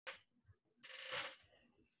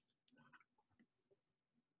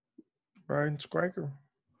Brian Scriker.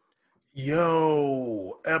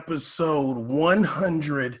 Yo, episode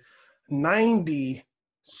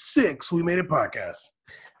 196. We made a podcast.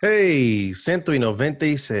 Hey,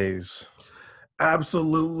 196.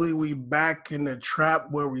 Absolutely. We back in the trap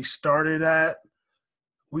where we started at.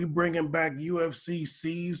 We bringing back UFC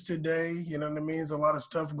C's today. You know what I mean? There's a lot of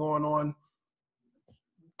stuff going on.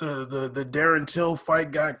 The Darren Till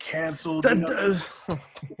fight got canceled.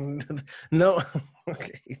 No.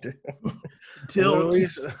 Okay. Till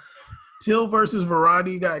versus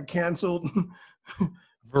Verratti got canceled.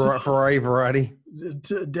 Verratti.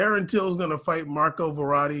 Darren Till's going to fight Marco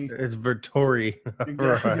Verratti. It's Vertori.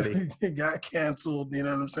 It got canceled. You know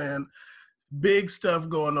what I'm saying? Big stuff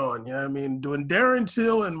going on. You know what I mean? When Darren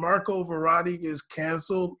Till and Marco Verratti is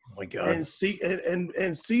canceled, oh my God. and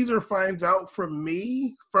Caesar finds out from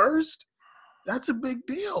me first, that's a big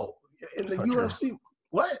deal in the UFC. True.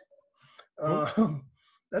 What?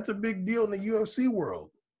 That's a big deal in the UFC world.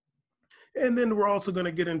 And then we're also going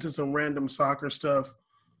to get into some random soccer stuff.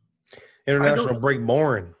 International break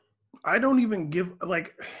boring. I didn't even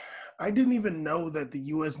know that the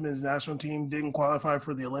U.S. men's national team didn't qualify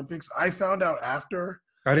for the Olympics. I found out after.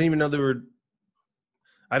 I didn't even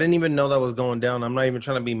know that was going down. I'm not even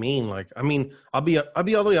trying to be mean. I'll be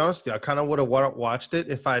all the way honest with you. I kind of would have watched it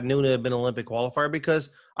if I knew it had been an Olympic qualifier because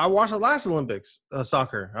I watched the last Olympics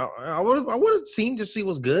soccer. I would have seen to see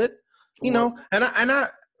what's good, you know. And I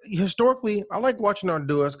historically I like watching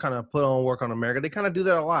Honduras kind of put on work on America. They kind of do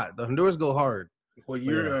that a lot. The Honduras go hard. Well,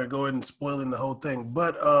 you're go ahead and spoiling the whole thing.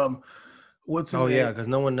 But what's the name? Yeah, because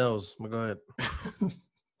no one knows. But go ahead.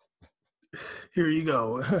 Here you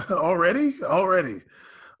go. Already.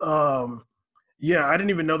 Yeah, I didn't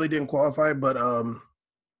even know they didn't qualify, but I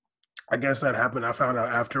guess that happened. I found out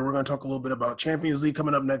after. We're going to talk a little bit about Champions League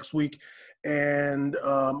coming up next week and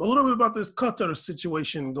a little bit about this Qatar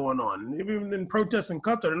situation going on, even in protests in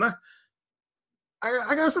Qatar. And I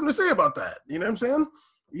got something to say about that. You know what I'm saying?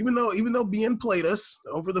 Even though BN played us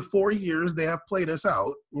over the 4 years, they have played us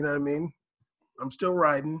out. You know what I mean? I'm still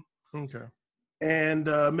riding. Okay. And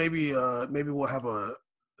maybe we'll have a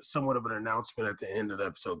somewhat of an announcement at the end of the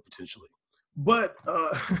episode potentially. But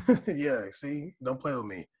yeah, see, don't play with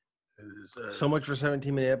me. So much for a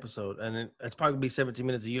 17-minute episode, and it's probably gonna be 17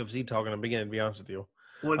 minutes of UFC talking in the beginning. To be honest with you,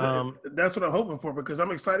 well, that's what I'm hoping for because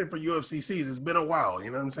I'm excited for UFCCs. It's been a while, you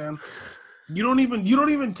know what I'm saying? You don't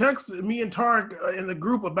even text me and Tarek in the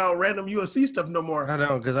group about random UFC stuff no more. I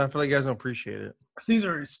know because I feel like you guys don't appreciate it.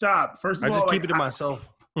 Caesar, stop. First of all, I just keep it to myself.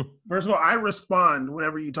 First of all, I respond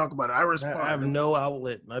whenever you talk about it. I respond. I have no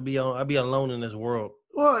outlet. I'd be alone in this world.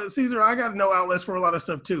 Well, Caesar, I got no outlets for a lot of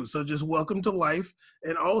stuff too. So just welcome to life.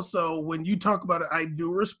 And also, when you talk about it, I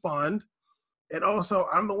do respond. And also,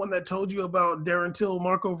 I'm the one that told you about Darren Till,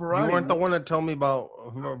 Marco Verratti. You weren't the one that told me about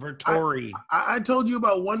Vertori. I told you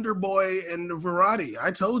about Wonder Boy and Verratti.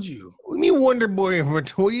 I told you. What do you mean Wonder Boy and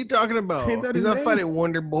Verratti? What are you talking about? He's not fighting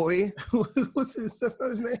Wonder Boy. That's not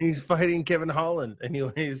his name. He's fighting Kevin Holland.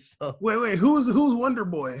 Anyways. So. Wait. Who's Wonder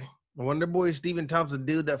Boy? Wonder Boy is Stephen Thompson,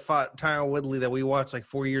 dude that fought Tyron Woodley that we watched like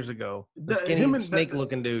 4 years ago. The skinny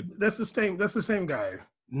snake-looking dude. That's the same guy.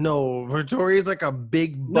 No, Vertori is like a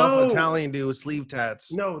big buff Italian dude with sleeve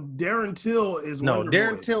tats. No, Darren Till is Wonder Boy.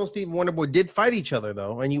 Darren Till and Stephen Wonder Boy did fight each other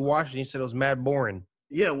though, and you watched and you said it was mad boring.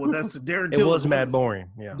 Yeah, well, that's Darren Till. It was mad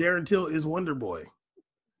boring. Yeah, Darren Till is Wonder Boy.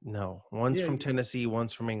 No, one's from Tennessee,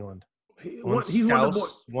 one's from England. He's Wonder Boy.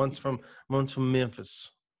 One's from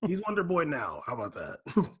Memphis. He's Wonder Boy now. How about that?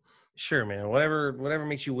 Sure, man. Whatever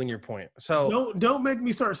makes you win your point. So don't make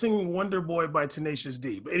me start singing Wonder Boy by Tenacious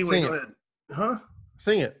D. But anyway, go ahead. Huh?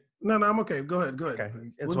 Sing it. No, I'm okay. Go ahead. Okay.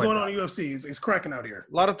 What's going on in UFC? It's cracking out here.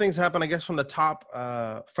 A lot of things happen. I guess from the top,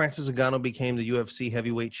 Francis Ngannou became the UFC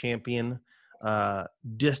heavyweight champion,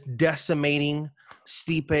 just decimating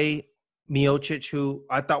Stipe Miocic, who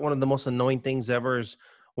I thought one of the most annoying things ever is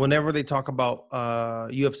whenever they talk about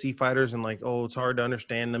UFC fighters and like, oh, it's hard to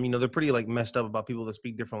understand them. You know, they're pretty like messed up about people that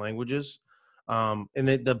speak different languages. And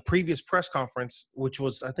the previous press conference, which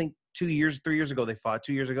was I think 3 years ago, they fought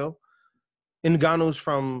 2 years ago. Ngannou's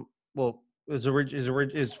from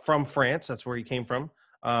is from France. That's where he came from.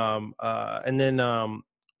 And then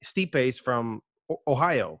Stipe's from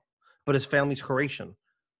Ohio, but his family's Croatian.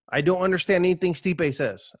 I don't understand anything Stipe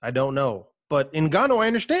says. I don't know. But Ngannou, I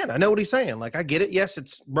understand. I know what he's saying. Like, I get it. Yes,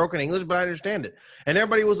 it's broken English, but I understand it. And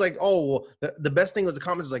everybody was like, oh, well, the best thing was the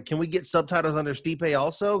comments was like, can we get subtitles under Stipe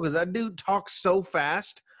also? Because that dude talks so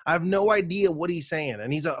fast. I have no idea what he's saying.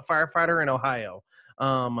 And he's a firefighter in Ohio.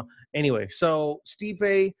 Anyway, so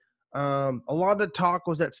Stipe, a lot of the talk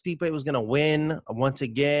was that Stipe was going to win once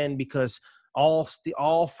again because all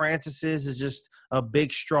Francis is just a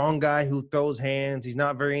big, strong guy who throws hands. He's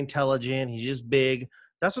not very intelligent. He's just big.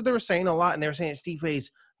 That's what they were saying a lot. And they were saying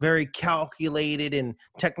Stipe's very calculated and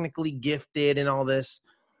technically gifted and all this.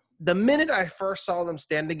 The minute I first saw them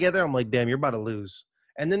stand together, I'm like, damn, you're about to lose.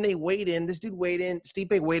 And then they weighed in. This dude weighed in.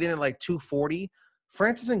 Stipe weighed in at like 240.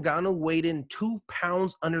 Francis Ngannou weighed in 2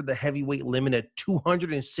 pounds under the heavyweight limit at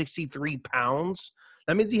 263 pounds.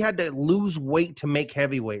 That means he had to lose weight to make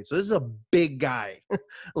heavyweight. So this is a big guy.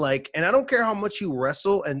 And I don't care how much you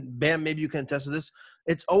wrestle, and Bam, maybe you can attest to this.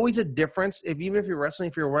 It's always a difference. Even if you're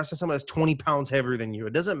wrestling someone that's 20 pounds heavier than you,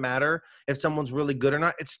 it doesn't matter if someone's really good or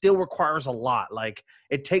not. It still requires a lot. Like,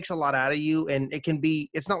 it takes a lot out of you, and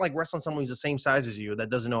it's not like wrestling someone who's the same size as you that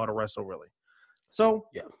doesn't know how to wrestle really. So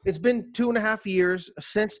yeah, it's been 2.5 years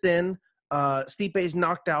since then. Stipe's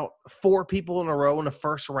knocked out 4 people in a row in the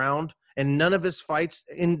first round, and none of his fights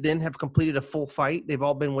then have completed a full fight. They've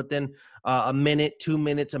all been within a minute, 2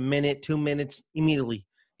 minutes, a minute, 2 minutes immediately.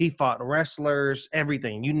 He fought wrestlers,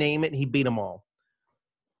 everything. You name it, he beat them all.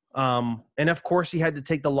 And, of course, he had to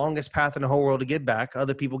take the longest path in the whole world to get back.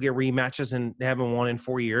 Other people get rematches, and they haven't won in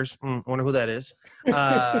 4 years. Wonder who that is.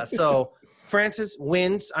 So Francis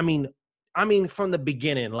wins. I mean, from the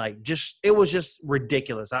beginning, it was just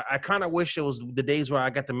ridiculous. I kind of wish it was the days where I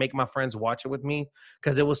got to make my friends watch it with me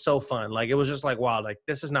because it was so fun. It was just like, wow,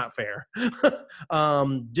 this is not fair.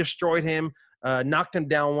 Destroyed him, knocked him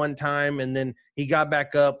down one time, and then he got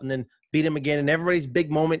back up and then beat him again. And everybody's big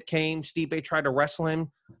moment came. Stipe tried to wrestle him.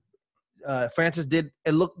 Francis did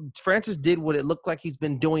what it looked like he's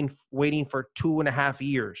been doing, waiting for 2.5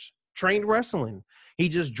 years. Trained wrestling. He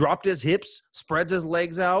just dropped his hips, spreads his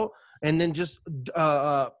legs out, and then just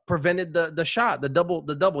prevented the shot, the double.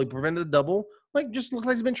 He prevented the double. Just looks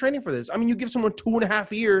like he's been training for this. You give someone 2.5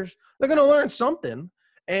 years, they're going to learn something.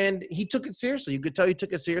 And he took it seriously. You could tell he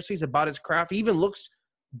took it seriously. He's about his craft. He even looks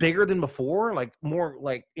bigger than before,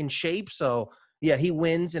 more in shape. So, yeah, he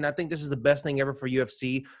wins. And I think this is the best thing ever for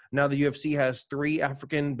UFC. Now the UFC has 3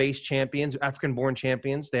 African-based champions, African-born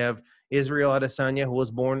champions. They have Israel Adesanya, who was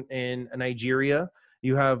born in Nigeria.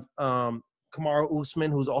 You have Kamaru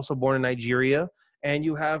Usman, who's also born in Nigeria, and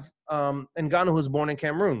you have Ngannou, who's born in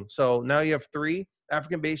Cameroon. So now you have 3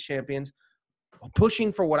 African-based champions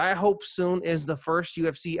pushing for what I hope soon is the first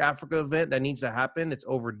UFC Africa event that needs to happen. It's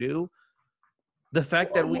overdue. The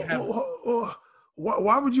fact that we have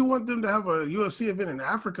why would you want them to have a UFC event in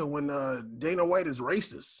Africa when Dana White is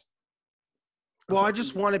racist? Well, I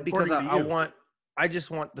just want it because I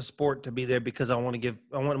just want the sport to be there because I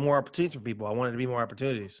want more opportunities for people. I want it to be more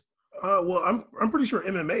opportunities. Well, I'm pretty sure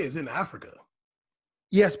MMA is in Africa.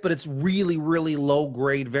 Yes, but it's really, really low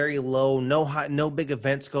grade, very low. No big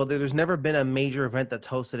events go there. There's never been a major event that's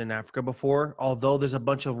hosted in Africa before. Although there's a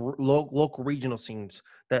bunch of local regional scenes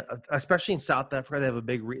that, especially in South Africa, they have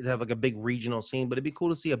a big regional scene. But it'd be cool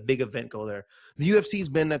to see a big event go there. The UFC's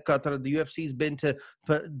been to Qatar. The UFC's been to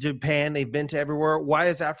Japan. They've been to everywhere. Why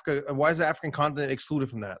is the African continent excluded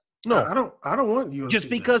from that? No, I don't want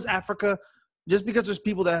UFC. Just because there's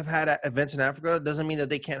people that have had events in Africa doesn't mean that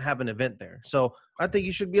they can't have an event there. So I think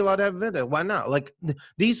you should be allowed to have an event there. Why not?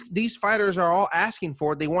 These fighters are all asking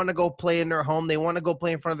for it. They want to go play in their home. They want to go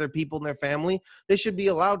play in front of their people and their family. They should be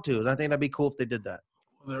allowed to. And I think that'd be cool if they did that.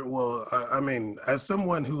 Well, as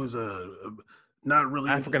someone who is not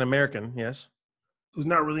really African-American, yes, who's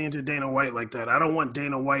not really into Dana White like that, I don't want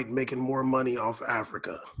Dana White making more money off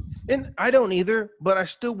Africa. And I don't either, but I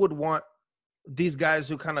still would want these guys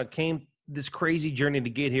who kind of came this crazy journey to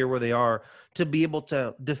get here where they are to be able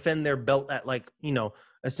to defend their belt at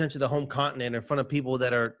essentially the home continent in front of people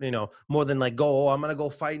that are, more than I'm going to go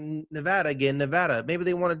fight in Nevada. Maybe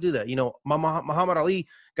they want to do that. Muhammad Ali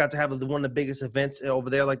got to have one of the biggest events over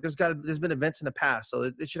there. There's been events in the past, so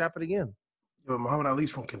it should happen again. Yeah, Muhammad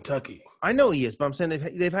Ali's from Kentucky. I know he is, but I'm saying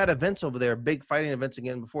they've had events over there, big fighting events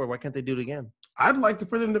again before. Why can't they do it again? I'd like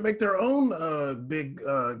for them to make their own big.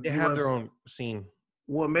 They have their own scene.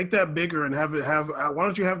 Well, make that bigger and have. Why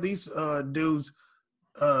don't you have these dudes,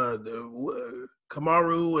 Kamaru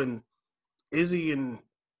and Izzy and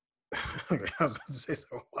I was about to say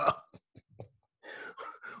something wild.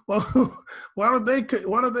 Well, why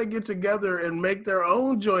don't they get together and make their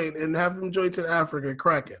own joint and have them joints in Africa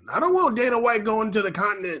cracking? I don't want Dana White going to the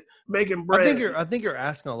continent making bread. I think you're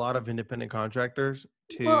asking a lot of independent contractors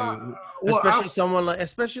to, especially someone like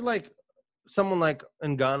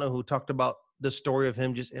Ngannou, who talked about the story of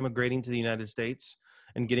him just immigrating to the United States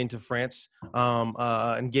and getting to France,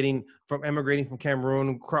 and immigrating from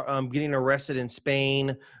Cameroon, getting arrested in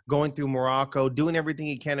Spain, going through Morocco, doing everything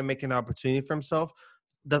he can to make an opportunity for himself.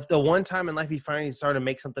 The one time in life he finally started to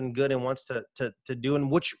make something good and wants to do,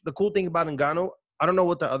 and which the cool thing about Ngannou, I don't know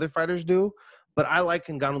what the other fighters do, but I like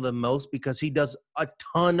Ngannou the most because he does a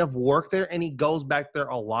ton of work there and he goes back there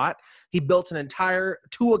a lot. He built an entire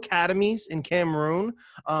 2 academies in Cameroon.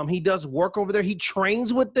 He does work over there. He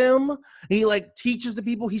trains with them. He like teaches the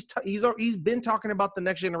people. He's been talking about the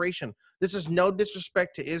next generation. This is no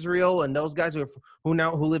disrespect to Israel and those guys who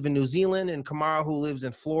live in New Zealand and Kamara who lives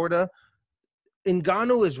in Florida.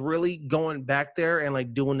 Ngannou is really going back there and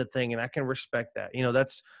like doing the thing, and I can respect that. You know,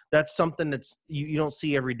 that's something that's you don't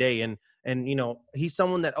see every day. And you know, he's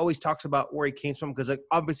someone that always talks about where he came from because like,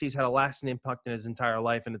 obviously he's had a lasting impact in his entire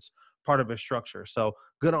life, and it's part of his structure. So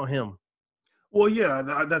good on him. Well,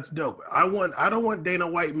 yeah, that's dope. I don't want Dana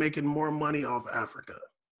White making more money off Africa.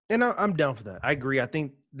 And I'm down for that. I agree. I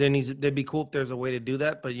think that'd be cool if there's a way to do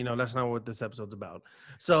that, but you know, that's not what this episode's about.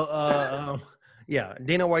 So, yeah,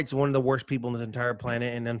 Dana White's one of the worst people on this entire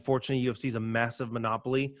planet, and unfortunately, UFC is a massive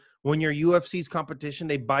monopoly. When you're UFC's competition,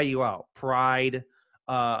 they buy you out. Pride,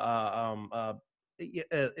 I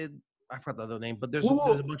forgot the other name, but there's a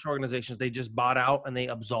bunch of organizations they just bought out and they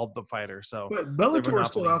absolved the fighter. So, but Bellator is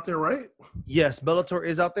still out there, right? Yes, Bellator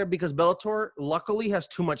is out there because Bellator luckily has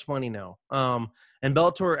too much money now. And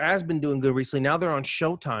Bellator has been doing good recently. Now they're on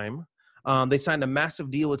Showtime. They signed a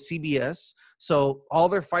massive deal with CBS. So all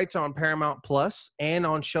their fights are on Paramount Plus and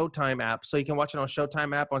on Showtime app. So you can watch it on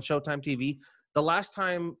Showtime app, on Showtime TV. The last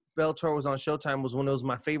time Bellator was on Showtime was when it was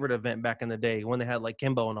my favorite event back in the day when they had like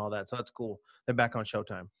Kimbo and all that. So that's cool. They're back on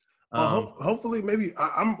Showtime. Well, hopefully, maybe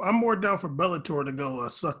I'm more down for Bellator to go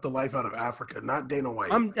suck the life out of Africa, not Dana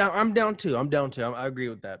White. I'm down too. I agree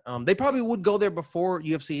with that. They probably would go there before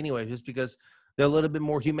UFC anyway, just because they're a little bit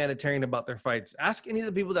more humanitarian about their fights. Ask any of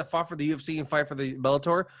the people that fought for the UFC and fight for the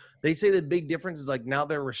Bellator. They say the big difference is like now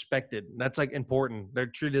they're respected. That's like important. They're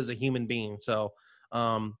treated as a human being. So,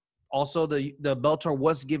 also the Bellator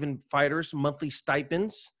was giving fighters monthly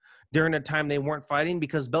stipends during the time they weren't fighting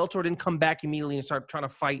because Bellator didn't come back immediately and start trying to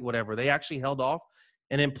fight whatever. They actually held off,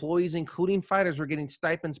 and employees, including fighters, were getting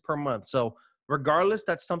stipends per month. So regardless,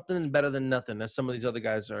 that's something better than nothing that some of these other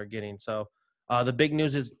guys are getting. So the big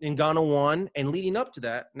news is Ngannou won, and leading up to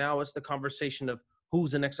that, now it's the conversation of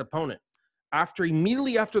who's the next opponent.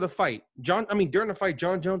 Immediately after the fight, during the fight,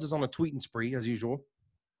 John Jones is on a tweeting spree as usual.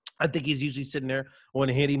 I think he's usually sitting there with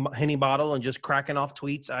a Henny bottle and just cracking off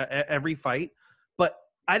tweets every fight. But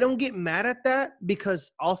I don't get mad at that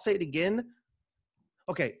because I'll say it again.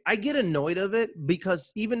 Okay, I get annoyed of it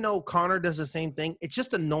because even though Conor does the same thing, it's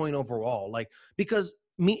just annoying overall. Like, because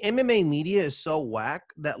MMA media is so whack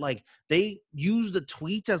that like they use the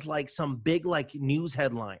tweets as like some big like news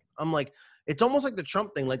headline. I'm like, it's almost like the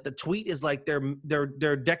Trump thing. Like the tweet is like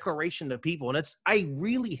their declaration to people. And I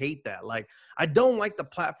really hate that. Like, I don't like the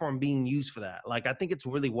platform being used for that. Like, I think it's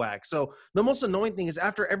really whack. So the most annoying thing is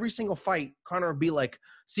after every single fight, Conor would be like,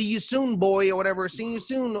 see you soon, boy, or whatever. See you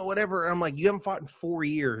soon, or whatever. And I'm like, you haven't fought in 4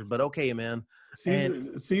 years, but okay, man.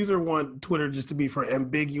 Caesar want Twitter just to be for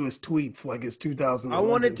ambiguous tweets like it's 2000. I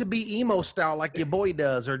want it to be emo style like your boy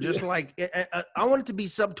does, or just like I want it to be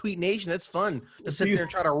subtweet nation. It's fun to sit there and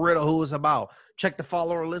try to riddle who it's about. Check the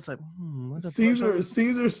follower list. Like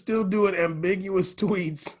Caesar's still doing ambiguous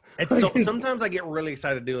tweets. It's so sometimes I get really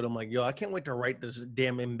excited to do it. I'm like, yo, I can't wait to write this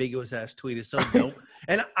damn ambiguous ass tweet. It's so dope.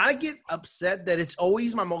 And I get upset that it's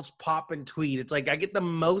always my most poppin' tweet. It's like I get the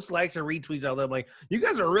most likes and retweets out there. I'm like, you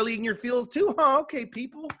guys are really in your feels too, huh? Okay,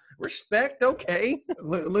 people. Respect, okay.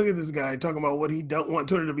 Look at this guy talking about what he don't want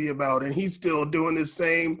Twitter to be about, and he's still doing the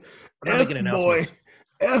same F-boy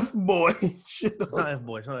shit. It's not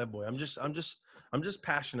F-boy. It's not F-boy. I'm just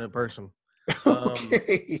passionate person.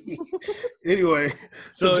 Okay. Anyway,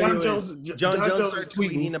 so John Jones started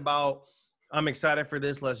tweeting about, I'm excited for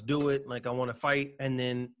this. Let's do it. Like, I want to fight. And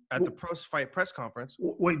then at the post-fight press conference.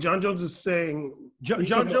 Wait, John Jones is saying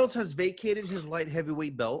John Jones has vacated his light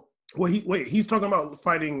heavyweight belt. He's talking about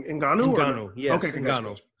fighting Ngannou? Ngannou, yes. Okay,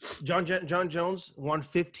 Ngannou. John Jones won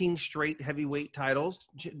 15 straight heavyweight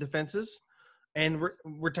defenses and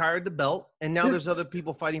retired the belt. And now there's other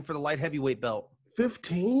people fighting for the light heavyweight belt.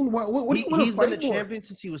 15? What do you want to fight? He's been a champion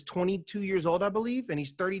since he was 22 years old, I believe, and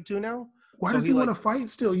he's 32 now. Why does he want to fight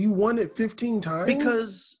still? You won it 15 times?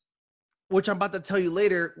 Because, which I'm about to tell you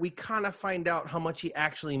later, we kind of find out how much he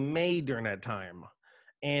actually made during that time.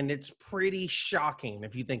 And it's pretty shocking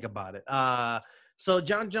if you think about it. So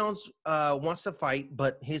John Jones wants to fight,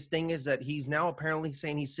 but his thing is that he's now apparently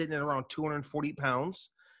saying he's sitting at around 240 pounds.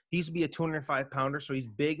 He used to be a 205 pounder, so he's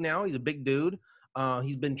big now. He's a big dude.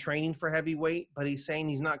 He's been training for heavyweight, but he's saying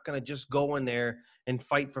he's not going to just go in there and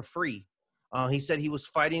fight for free. He said he was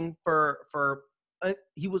fighting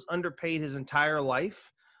he was underpaid his entire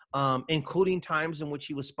life. including times in which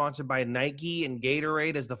he was sponsored by Nike and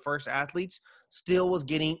Gatorade as the first athletes, still was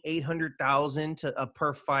getting 800,000 to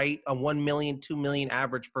per fight, a 1 million, 2 million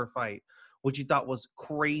average per fight, which he thought was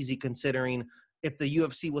crazy considering if the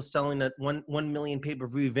UFC was selling at 1 million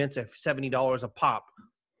pay-per-view events at $70 a pop,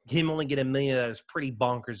 him only get $1 million. That is pretty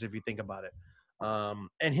bonkers if you think about it.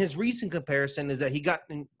 And his recent comparison is that he got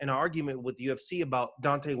in an argument with the UFC about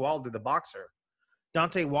Deontay Wilder, the boxer.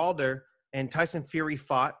 Deontay Wilder and Tyson Fury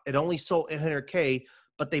fought. It only sold 800K,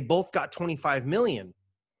 but they both got 25 million,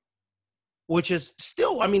 which is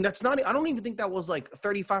still, I mean, that's not, I don't even think that was like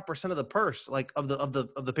 35% of the purse, like of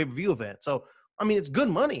the pay-per-view event. So, I mean, it's good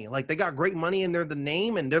money. Like they got great money and they're the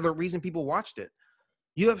name and they're the reason people watched it.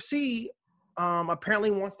 UFC apparently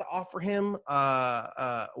wants to offer him,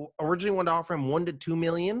 originally wanted to offer him 1 to 2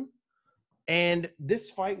 million. And this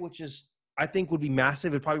fight, which is, I think would be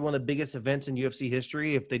massive. It's probably one of the biggest events in UFC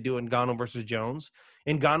history if they do Ngannou versus Jones.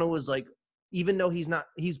 Ngannou was like, even though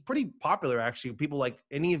he's pretty popular actually. People like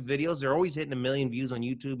any videos, they're always hitting 1 million views on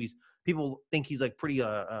YouTube. People think he's like pretty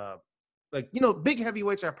like, you know, big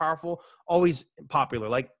heavyweights are powerful, always popular,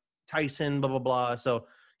 like Tyson, blah blah blah. So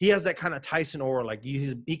he has that kind of Tyson aura, like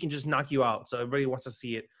he can just knock you out. So everybody wants to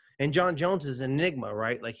see it. And John Jones is an enigma,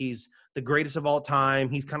 right? Like he's the greatest of all time.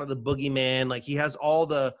 He's kind of the boogeyman. Like he has all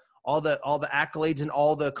the accolades and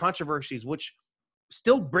all the controversies, which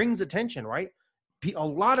still brings attention, right? A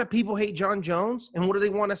lot of people hate John Jones, and what do they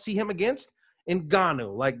want to see him against?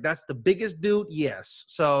 Ngannou. Like that's the biggest dude. Yes.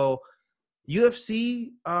 So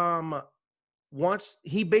UFC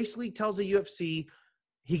he basically tells the UFC,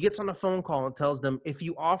 he gets on a phone call and tells them, if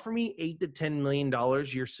you offer me $8 to $10 million,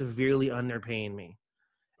 you're severely underpaying me.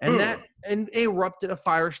 And that erupted a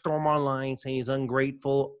firestorm online saying he's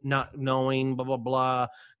ungrateful, not knowing, blah, blah, blah.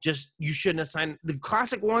 Just, you shouldn't have signed. The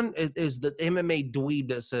classic one is the MMA dweeb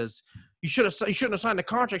that says, you shouldn't have signed the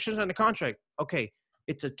contract. Okay,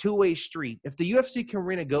 it's a two-way street. If the UFC can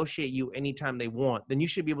renegotiate you anytime they want, then you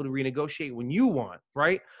should be able to renegotiate when you want,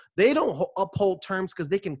 right? They don't uphold terms because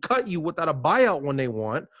they can cut you without a buyout when they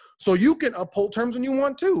want. So you can uphold terms when you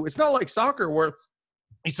want too. It's not like soccer where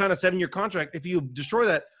you sign a 7-year contract. If you destroy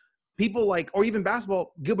that, people like, or even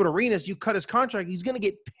basketball, Gilbert Arenas, you cut his contract, he's going to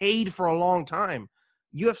get paid for a long time.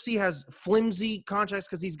 UFC has flimsy contracts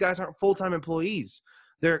because these guys aren't full-time employees.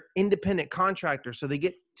 They're independent contractors, so they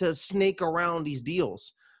get to snake around these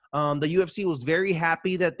deals. The UFC was very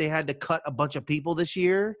happy that they had to cut a bunch of people this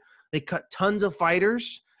year. They cut tons of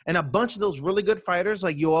fighters, and a bunch of those really good fighters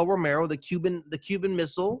like Yoel Romero, the Cuban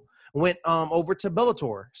missile, went over to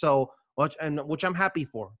Bellator. So, which I'm happy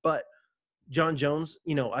for. But John Jones,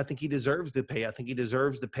 you know, I think he deserves the pay. I think he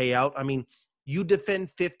deserves the payout. I mean, you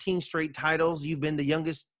defend 15 straight titles. You've been the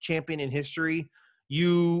youngest champion in history.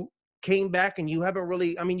 You came back and you haven't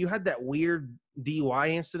really, I mean, you had that weird DUI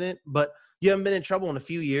incident, but you haven't been in trouble in a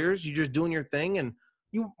few years. You're just doing your thing, and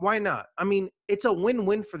why not? I mean, it's a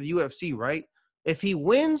win-win for the UFC, right? If he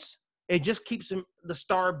wins, it just keeps him the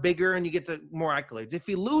star bigger and you get the more accolades. If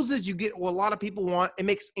he loses, you get what a lot of people want. It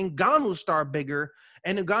makes Ngannou's star bigger,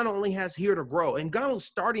 and Ngannou only has here to grow. Ngannou's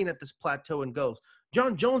starting at this plateau and goes.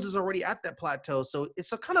 John Jones is already at that plateau, so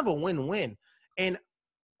it's a kind of a win-win. And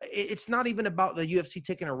it's not even about the UFC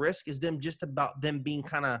taking a risk. It's just about them being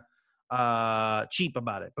kind of cheap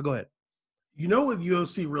about it. But go ahead. You know what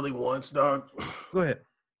UFC really wants, dog? Go ahead.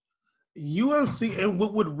 UFC, and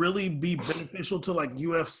what would really be beneficial to like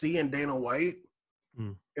UFC and Dana White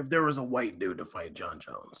if there was a white dude to fight John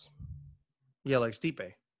Jones. Yeah, like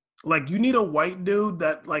Stipe. Like you need a white dude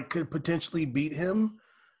that like could potentially beat him.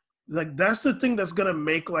 Like that's the thing that's gonna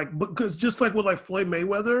make like, because just like with like Floyd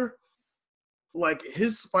Mayweather, like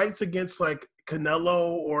his fights against like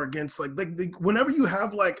Canelo or against like whenever you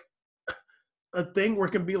have like a thing where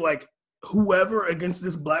it can be like whoever against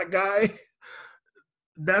this black guy,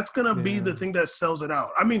 that's going to be the thing that sells it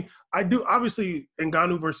out. I mean, I do obviously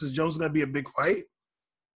Ngannou versus Jones is going to be a big fight,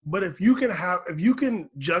 but if you can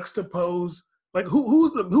juxtapose like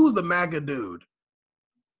who's the MAGA dude?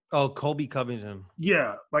 Oh, Colby Covington.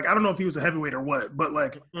 Yeah. Like, I don't know if he was a heavyweight or what, but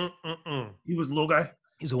like he was a little guy.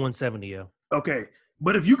 He's a 170. Yeah. Okay.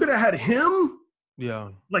 But if you could have had him,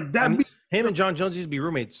 like that, him and John Jones used to be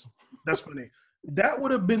roommates. That's funny. That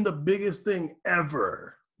would have been the biggest thing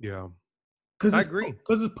ever. Yeah. I agree.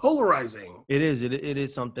 Because it's polarizing. It is. It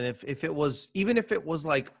is something. If it was, even if it was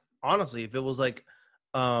like, honestly, if it was like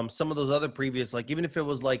some of those other previous, like even if it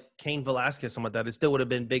was like Cain Velasquez, something like that, it still would have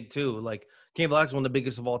been big too. Like Cain Velasquez, one of the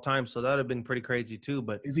biggest of all time. So that would have been pretty crazy too.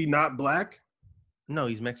 But is he not black? No,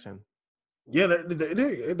 he's Mexican. Yeah,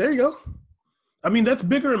 there you go. I mean, that's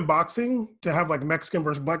bigger in boxing to have like Mexican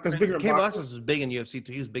versus black. That's bigger in boxing. Cain Velasquez was big in UFC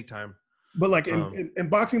too. He was big time. But like Um, in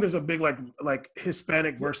boxing, there's a big like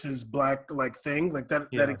Hispanic versus black like thing like that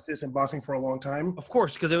yeah, exists in boxing for a long time. of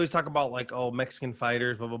course, because they always talk about like, oh, Mexican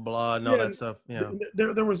fighters, blah blah blah, and all Yeah, that stuff. Yeah,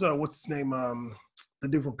 there was what's his name the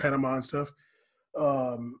dude from Panama and stuff.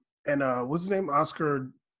 And what's his name,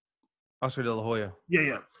 Oscar? Oscar De La Hoya, Yeah,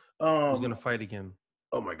 yeah. who's gonna fight again.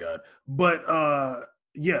 Oh my god. But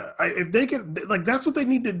yeah, if they can, like, that's what they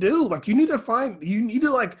need to do. Like, you need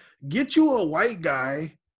to like get you a white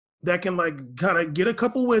guy that can like kind of get a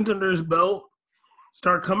couple wins under his belt,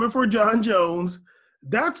 start coming for John Jones.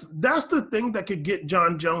 That's the thing that could get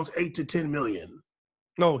John Jones 8 to 10 million.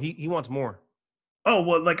 No, he wants more. Oh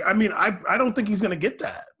well, like I mean, I don't think he's gonna get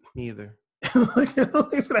that. Me either. Like, I don't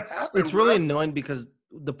think it's gonna happen. It's really annoying because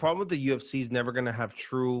the problem with the UFC is never going to have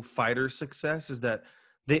true fighter success is that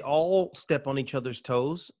they all step on each other's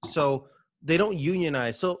toes. So they don't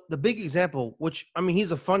unionize. So the big example, which I mean,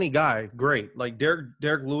 he's a funny guy, great, like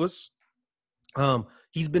Derek Lewis.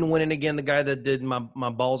 He's been winning again. The guy that did my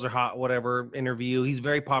balls are hot, whatever interview. He's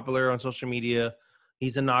very popular on social media.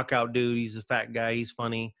 He's a knockout dude. He's a fat guy. He's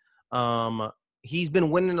funny. He's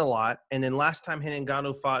been winning a lot. And then last time him and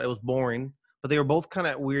Ngannou fought, it was boring. But they were both kind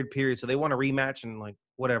of weird periods, so they want a rematch and like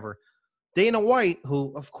whatever. Dana White,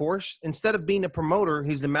 who of course, instead of being a promoter,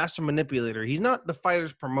 he's the master manipulator. He's not the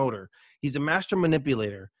fighter's promoter. He's a master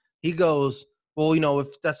manipulator. He goes, well,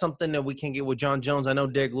 if that's something that we can't get with John Jones, I know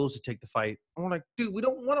Derek Lewis would take the fight. And we're like, dude, we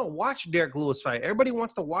don't want to watch Derek Lewis fight. Everybody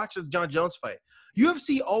wants to watch the John Jones fight.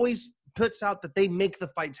 UFC always puts out that they make the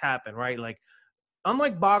fights happen, right? Like,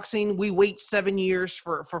 unlike boxing, we wait 7 years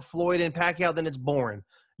for Floyd and Pacquiao, then it's boring.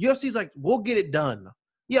 UFC's like, we'll get it done.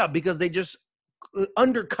 Yeah, because they just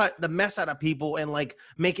undercut the mess out of people and like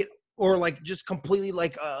make it, or like just completely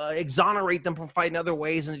like exonerate them from fighting other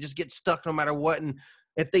ways, and it just gets stuck no matter what. And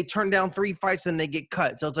if they turn down 3 fights, then they get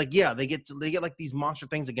cut. So it's like, yeah, they get like these monster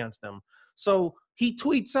things against them. So he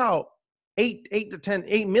tweets out 8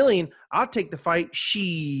 million. I'll take the fight.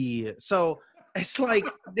 So it's like,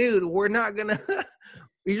 dude, you're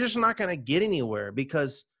just not gonna get anywhere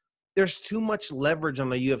because there's too much leverage on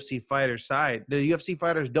the UFC fighter side. The UFC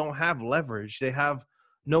fighters don't have leverage. They have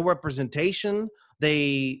no representation.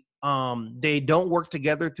 They don't work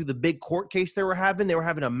together through the big court case they were having. They were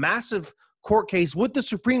having a massive court case with the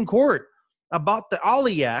Supreme Court about the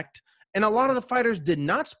Ali Act, and a lot of the fighters did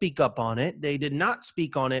not speak up on it. They did not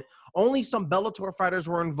speak on it. Only some Bellator fighters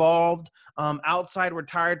were involved. Outside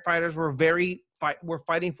retired fighters were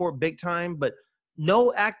fighting for it big time, but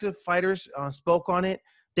no active fighters spoke on it.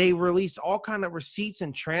 They released all kind of receipts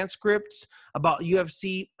and transcripts about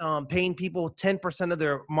UFC paying people 10% of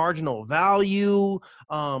their marginal value,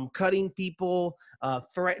 cutting people,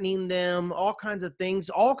 threatening them, all kinds of things,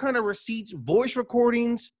 all kind of receipts, voice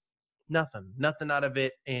recordings, nothing out of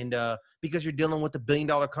it. And because you're dealing with a $1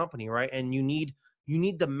 billion company, right? And you need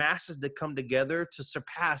the masses to come together to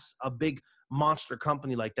surpass a big monster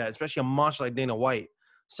company like that, especially a monster like Dana White.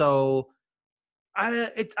 So I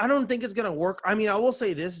don't think it's gonna work. I mean, I will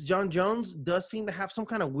say this: John Jones does seem to have some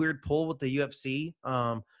kind of weird pull with the UFC.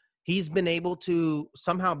 He's been able to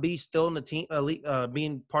somehow be still in the team,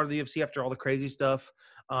 being part of the UFC after all the crazy stuff.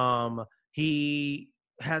 He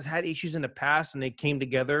has had issues in the past, and they came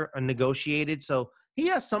together and negotiated. So he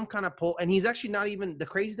has some kind of pull, and he's actually not even the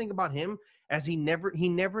crazy thing about him, as he never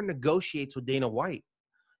negotiates with Dana White.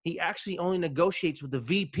 He actually only negotiates with the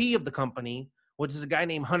VP of the company, which is a guy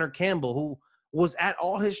named Hunter Campbell, who was at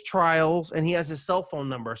all his trials, and he has his cell phone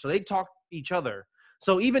number. So they talk to each other.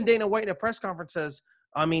 So even Dana White in a press conference says,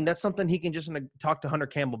 I mean, that's something he can just talk to Hunter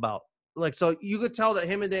Campbell about. Like, so you could tell that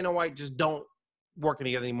him and Dana White just don't work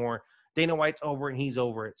together anymore. Dana White's over it, and he's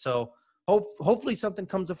over it. So hopefully something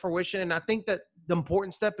comes to fruition. And I think that the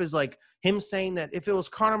important step is like him saying that if it was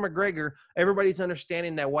Conor McGregor, everybody's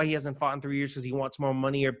understanding that why he hasn't fought in 3 years because he wants more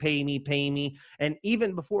money or pay me. And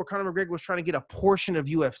even before Conor McGregor was trying to get a portion of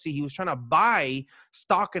UFC, he was trying to buy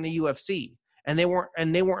stock in the UFC, and they weren't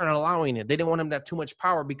allowing it. They didn't want him to have too much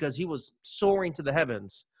power because he was soaring to the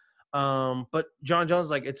heavens. But John Jones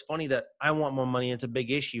is like, it's funny that I want more money. It's a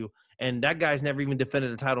big issue. And that guy's never even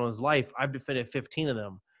defended a title in his life. I've defended 15 of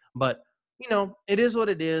them. But it is what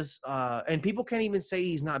it is. And people can't even say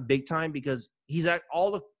he's not big time because he's at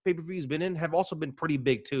all the pay-per-views he's been in have also been pretty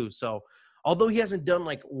big too. So although he hasn't done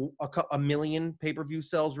like a million pay-per-view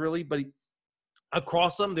sales really, but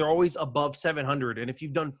across them, they're always above 700. And if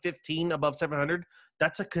you've done 15 above 700,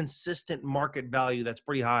 that's a consistent market value. That's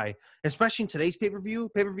pretty high, especially in today's pay-per-view.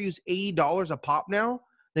 Pay-per-view is $80 a pop now.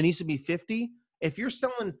 That used to be 50. If you're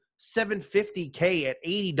selling 750K at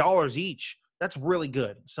 $80 each, that's really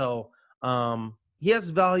good. So, he has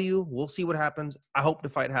value. We'll see what happens. I hope the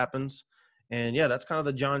fight happens. And yeah, that's kind of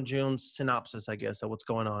the John Jones synopsis, I guess, of what's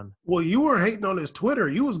going on. Well, you were hating on his Twitter.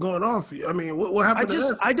 You was going off. I mean, what happened to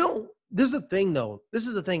this? This is the thing though. This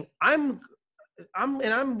is the thing. I'm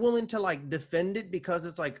willing to like defend it because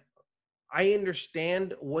it's like, I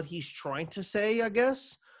understand what he's trying to say, I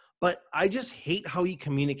guess, but I just hate how he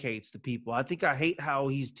communicates to people. I think I hate how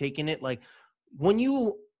he's taking it. Like when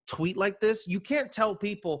you tweet like this, you can't tell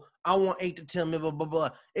people, I want 8 to 10, blah, blah, blah, blah.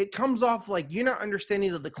 It comes off like you're not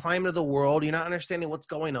understanding of the climate of the world. You're not understanding what's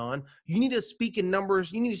going on. You need to speak in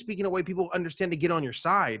numbers. You need to speak in a way people understand to get on your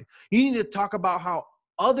side. You need to talk about how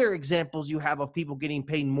other examples you have of people getting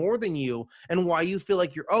paid more than you and why you feel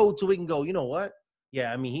like you're owed, so we can go, you know what?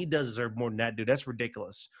 Yeah, I mean, he does deserve more than that, dude. That's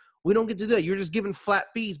ridiculous. We don't get to do that. You're just giving flat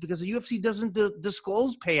fees because the UFC doesn't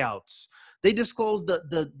disclose payouts. They disclose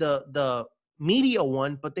the media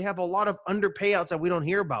one, but they have a lot of under payouts that we don't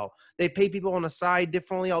hear about. They pay people on the side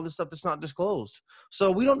differently, all this stuff that's not disclosed.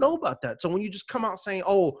 So we don't know about that. So when you just come out saying,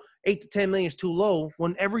 oh, 8 to 10 million is too low,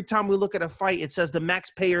 when every time we look at a fight, it says the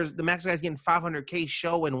max guy's getting 500K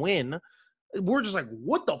show and win, we're just like,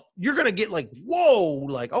 what the? You're going to get like, whoa,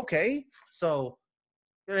 like, okay. So,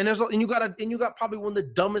 and you got probably one of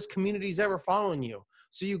the dumbest communities ever following you.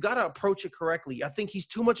 So you got to approach it correctly. I think he's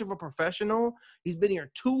too much of a professional. He's been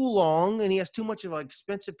here too long, and he has too much of an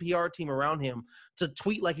expensive PR team around him to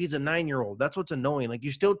tweet like he's a 9-year-old. That's what's annoying. Like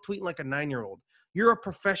you're still tweeting like a 9-year-old. You're a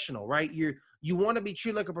professional, right? You want to be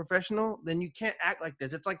treated like a professional, then you can't act like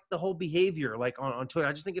this. It's like the whole behavior, like on Twitter.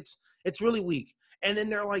 I just think it's really weak. And then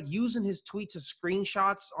they're like using his tweets as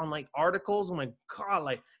screenshots on like articles. I'm like, God,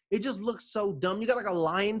 like it just looks so dumb. You got like a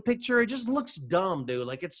lion picture. It just looks dumb, dude.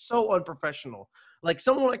 Like it's so unprofessional. Like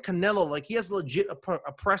someone like Canelo, like he has legit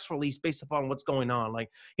a press release based upon what's going on.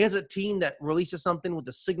 Like he has a team that releases something with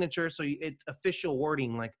the signature. So it's official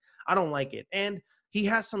wording. Like I don't like it. And he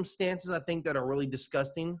has some stances, I think, that are really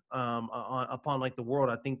disgusting upon like the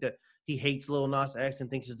world. I think that he hates Lil Nas X and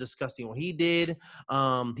thinks it's disgusting what he did.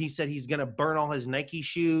 He said he's going to burn all his Nike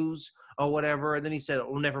shoes or whatever. And then he said,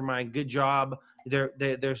 oh, never mind. Good job.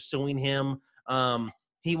 They're suing him.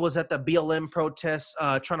 He was at the BLM protests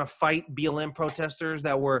trying to fight BLM protesters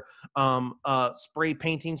that were spray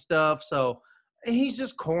painting stuff. So he's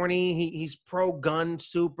just corny. He's pro-gun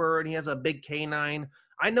super, and he has a big canine.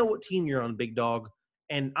 I know what team you're on, big dog.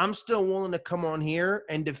 And I'm still willing to come on here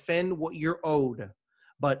and defend what you're owed.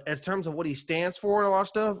 But as terms of what he stands for and a lot of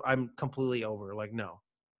stuff, I'm completely over. Like, no.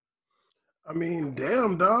 I mean,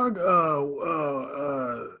 damn, dog.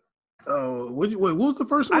 What was the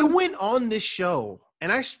first one? I went on this show,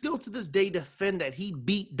 and I still to this day defend that he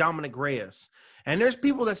beat Dominic Reyes. And there's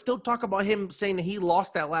people that still talk about him saying that he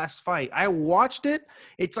lost that last fight. I watched it.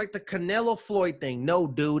 It's like the Canelo Floyd thing. No,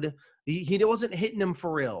 dude. He wasn't hitting him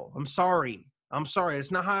for real. I'm sorry.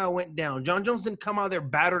 It's not how it went down. John Jones didn't come out there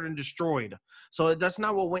battered and destroyed. So that's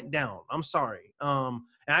not what went down. I'm sorry. And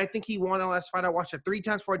I think he won the last fight. I watched it 3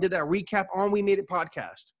 times before I did that recap on We Made It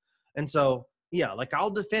podcast. And so, yeah, like I'll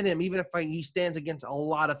defend him even if he stands against a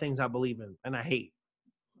lot of things I believe in and I hate.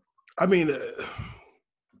 I mean,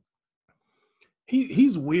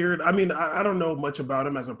 he's weird. I mean, I don't know much about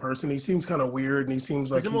him as a person. He seems kind of weird, and he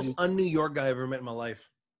seems like he's the most un-New York guy I ever met in my life.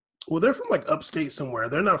 Well, they're from like upstate somewhere.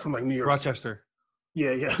 They're not from like New York Rochester.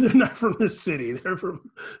 City. Yeah. They're not from the city. They're from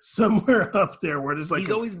somewhere up there where there's like.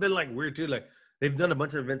 He's always been like weird too. Like they've done a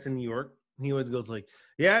bunch of events in New York. He always goes like,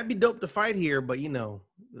 "Yeah, it'd be dope to fight here, but you know,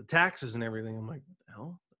 the taxes and everything." I'm like, "Hell,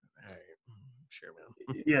 all right, sure,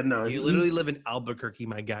 man." Yeah, no. You literally live in Albuquerque,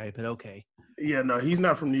 my guy. But okay. Yeah, no, he's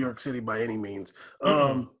not from New York City by any means.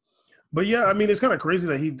 But yeah, I mean, it's kind of crazy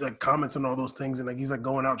that he like comments on all those things and like he's like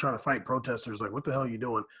going out trying to fight protesters. Like, what the hell are you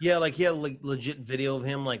doing? Yeah, like he had like legit video of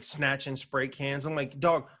him like snatching spray cans. I'm like,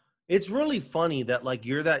 dog, it's really funny that like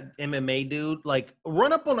you're that MMA dude. Like,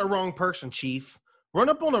 run up on the wrong person, Chief. Run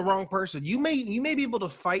up on the wrong person. You may be able to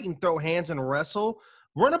fight and throw hands and wrestle.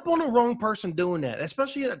 Run up on the wrong person doing that,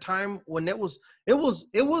 especially at a time when it was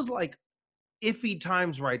like iffy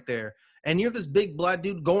times right there. And you're this big black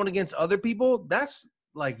dude going against other people. That's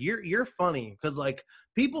like you're funny because like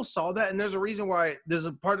people saw that, and there's a reason why there's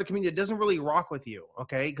a part of the community that doesn't really rock with you,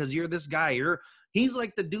 okay? Because you're this guy. He's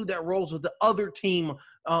like the dude that rolls with the other team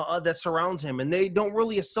that surrounds him, and they don't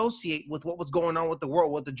really associate with what was going on with the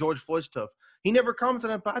world, with the George Floyd stuff. He never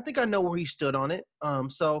commented on it, but I think I know where he stood on it.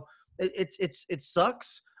 So it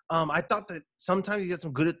sucks. I thought that sometimes he had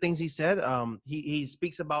some good things he said. He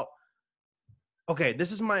speaks about. Okay,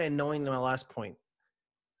 this is my last point.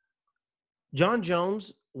 John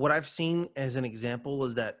Jones, what I've seen as an example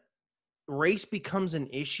is that race becomes an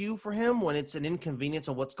issue for him when it's an inconvenience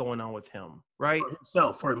of what's going on with him, right?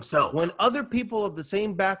 For himself. When other people of the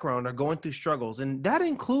same background are going through struggles, and that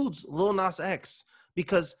includes Lil Nas X,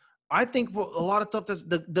 because I think for a lot of stuff that's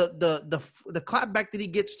the clapback that he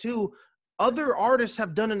gets too, other artists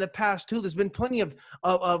have done in the past too. There's been plenty of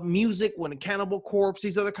music when Cannibal Corpse,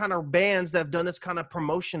 these other kind of bands that have done this kind of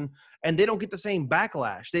promotion, and they don't get the same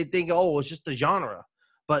backlash. They think, oh, it's just the genre.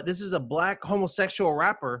 But this is a black homosexual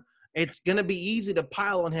rapper. It's going to be easy to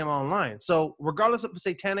pile on him online. So regardless of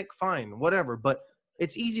satanic, fine, whatever. But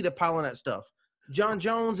it's easy to pile on that stuff. John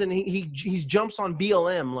Jones, and he jumps on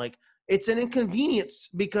BLM. Like, it's an inconvenience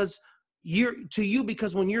because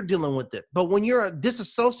because when you're dealing with it. But when you're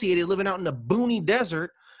disassociated living out in the boony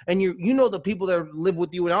desert and you know the people that live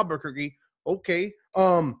with you in Albuquerque, okay,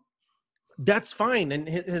 that's fine. And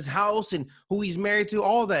his house and who he's married to,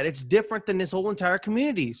 all that. It's different than this whole entire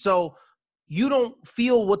community. So you don't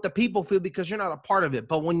feel what the people feel because you're not a part of it.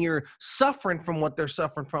 But when you're suffering from what they're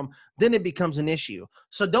suffering from, then it becomes an issue.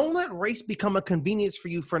 So don't let race become a convenience for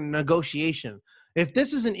you for negotiation. If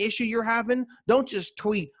this is an issue you're having, don't just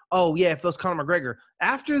tweet, oh, yeah, if it was Conor McGregor.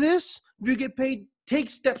 After this, if you get paid, take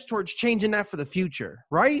steps towards changing that for the future,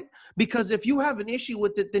 right? Because if you have an issue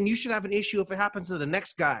with it, then you should have an issue if it happens to the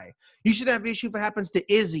next guy. You should have an issue if it happens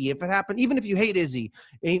to Izzy. If it happened, even if you hate Izzy,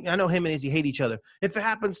 I know him and Izzy hate each other. If it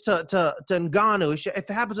happens to Ngannou, if it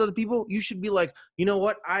happens to other people, you should be like, you know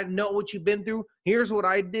what? I know what you've been through. Here's what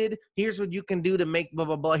I did. Here's what you can do to make blah,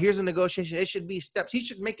 blah, blah. Here's a negotiation. It should be steps. He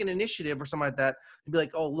should make an initiative or something like that to be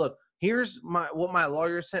like, oh, look, here's what my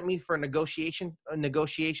lawyer sent me for negotiations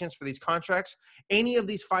for these contracts. Any of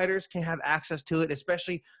these fighters can have access to it,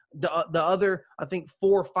 especially the other, I think,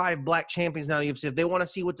 4 or 5 black champions now in the UFC. If they want to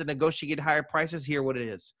see what the negotiated higher prices, here what it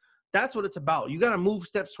is. That's what it's about. You got to move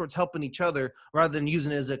steps towards helping each other rather than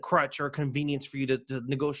using it as a crutch or a convenience for you to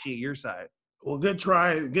negotiate your side. Well, good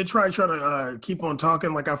try trying to keep on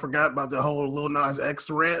talking like I forgot about the whole Lil Nas X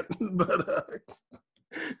rant, but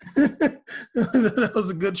that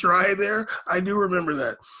was a good try there. I do remember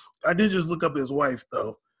that. I did just look up his wife,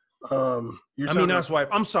 though. Not his wife.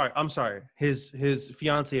 I'm sorry. His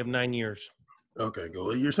fiance of 9 years. Okay,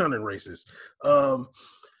 go. You're sounding racist.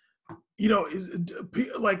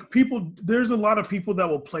 Like people, there's a lot of people that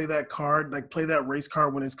will play that card, like play that race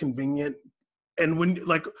card when it's convenient. And when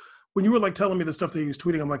you were like telling me the stuff that he was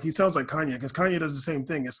tweeting, I'm like, he sounds like Kanye, because Kanye does the same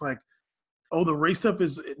thing. It's like, oh, the race stuff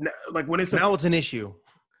is like when it's now it's an issue.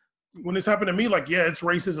 When it's happened to me, like, yeah, it's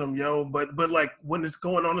racism, yo. But like when it's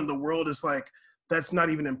going on in the world, it's like that's not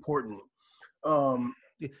even important.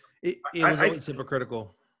 It was always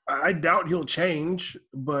hypocritical. I doubt he'll change,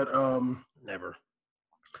 but never.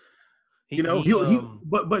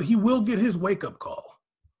 But he will get his wake up call.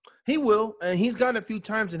 He will, and he's gotten a few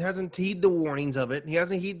times and hasn't heeded the warnings of it. He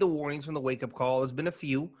hasn't heeded the warnings from the wake up call. There's been a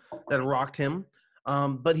few that rocked him,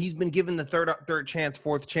 but he's been given the third chance,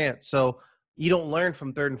 fourth chance. So you don't learn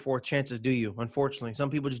from third and fourth chances, do you? Unfortunately,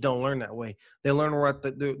 some people just don't learn that way. They learn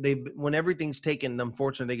when everything's taken.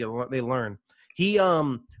 Unfortunately, they learn.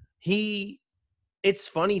 It's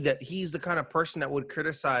funny that he's the kind of person that would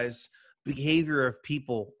criticize behavior of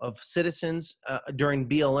people, of citizens during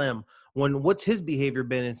BLM. What's his behavior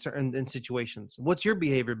been in certain situations? What's your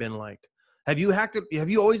behavior been like? Have you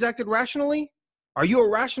always acted rationally? Are you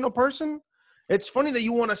a rational person? It's funny that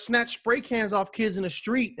you want to snatch spray cans off kids in the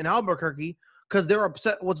street in Albuquerque because they're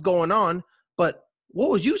upset what's going on. But what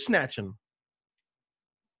was you snatching?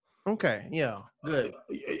 Okay, yeah, good.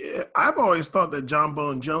 I've always thought that John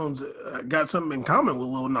Bone Jones got something in common with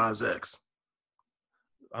Lil Nas X.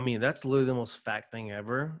 I mean, that's literally the most fact thing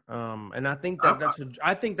ever. And I think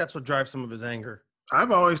that's what drives some of his anger.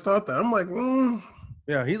 I've always thought that. I'm like,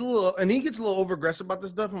 yeah, he gets a little over aggressive about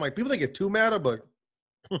this stuff. I'm like, people that get too mad, I'm like,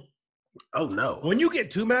 oh no. When you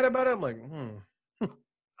get too mad about it, I'm like,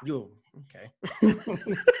 you okay.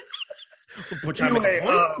 Anyway,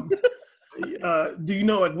 do you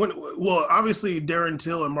know like when? Well, obviously Darren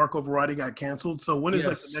Till and Marco Verratti got canceled. So when is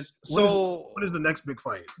like the next? When is the next big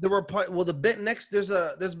fight?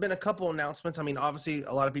 There's been a couple announcements. I mean, obviously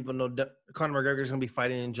a lot of people know Conor McGregor is going to be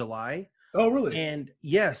fighting in July. Oh, really? And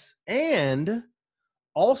yes, and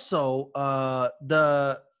also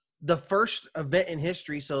the first event in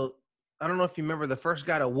history. So I don't know if you remember the first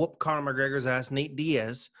guy to whoop Conor McGregor's ass, Nate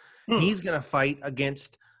Diaz. He's going to fight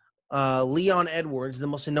against Leon Edwards, the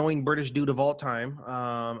most annoying British dude of all time,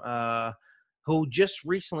 who just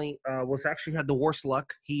recently had the worst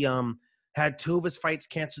luck. He had 2 of his fights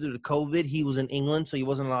canceled due to COVID. He was in England, so he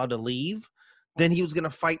wasn't allowed to leave. Then he was going to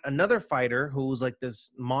fight another fighter who was like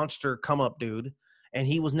this monster come-up dude, and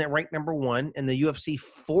he was ranked number 1, and the UFC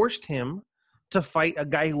forced him to fight a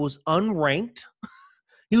guy who was unranked.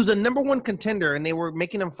 He was a number one contender, and they were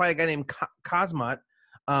making him fight a guy named Kazmat,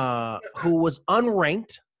 who was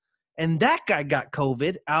unranked. And that guy got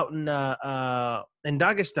COVID out in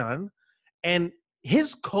Dagestan. And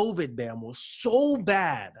his COVID ban was so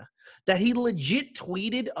bad that he legit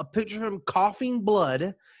tweeted a picture of him coughing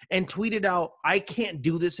blood and tweeted out, I can't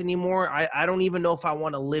do this anymore. I don't even know if I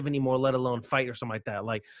want to live anymore, let alone fight or something like that.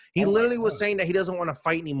 Like, he literally was saying that he doesn't want to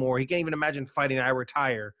fight anymore. He can't even imagine fighting. I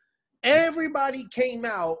retire. Everybody came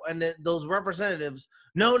out, and those representatives,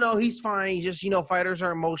 no, he's fine. Just, fighters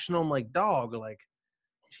are emotional. I'm like, dog, like,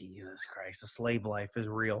 Jesus Christ, the slave life is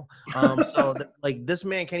real. This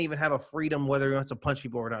man can't even have a freedom whether he wants to punch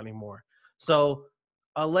people or not anymore. So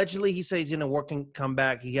allegedly he said he's gonna work and come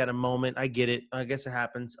back. He had a moment. I get it. I guess it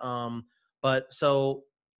happens. Leon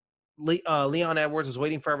Edwards is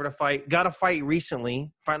waiting forever to fight. Got a fight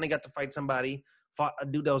recently. Finally got to fight somebody. Fought a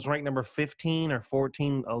dude that was ranked number 15 or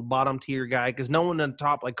 14, a bottom tier guy, because no one on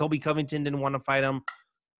top, like Kobe Covington, didn't want to fight him.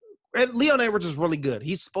 And Leon Edwards is really good.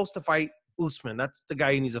 He's supposed to fight Usman. That's the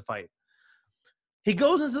guy who needs to fight. He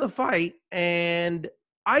goes into the fight, and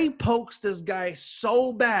eye pokes this guy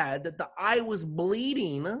so bad that the eye was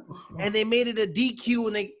bleeding, and they made it a DQ,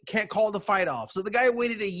 and they can't call the fight off. So the guy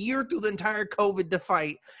waited a year through the entire COVID to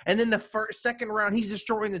fight, and then the second round, he's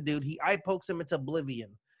destroying the dude. He eye pokes him into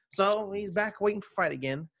oblivion. So he's back waiting for fight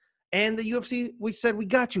again. And the UFC, we said, we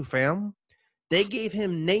got you, fam. They gave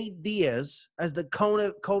him Nate Diaz as the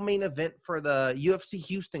co-main event for the UFC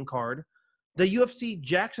Houston card. The UFC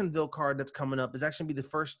Jacksonville card that's coming up is actually be the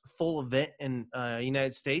first full event in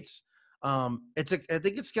United States. I think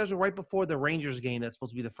it's scheduled right before the Rangers game. That's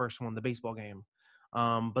supposed to be the first one, the baseball game.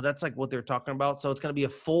 But that's like what they're talking about. So it's going to be a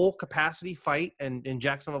full capacity fight in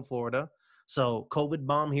Jacksonville, Florida. So COVID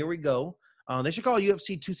bomb, here we go. They should call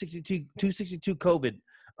UFC 262 COVID.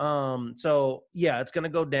 So yeah, it's going to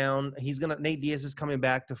go down. Nate Diaz is coming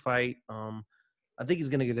back to fight. I think he's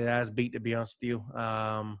going to get his ass beat, to be honest with you.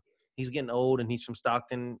 He's getting old, and he's from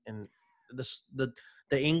Stockton. And the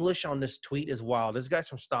English on this tweet is wild. This guy's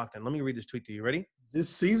from Stockton. Let me read this tweet to you. Ready? This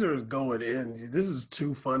Caesar is going in. This is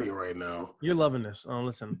too funny right now. You're loving this.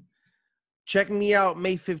 Listen. Check me out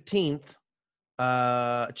May 15th.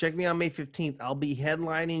 Check me out May 15th. I'll be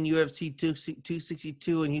headlining UFC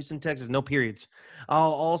 262 in Houston, Texas. No periods.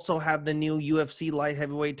 I'll also have the new UFC light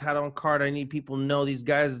heavyweight title on card. I need people to know these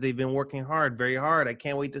guys. They've been working hard, very hard. I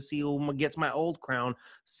can't wait to see who gets my old crown.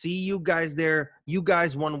 See you guys there. You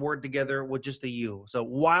guys, one word together with just a U. So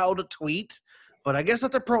wild tweet, but I guess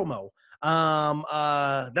that's a promo.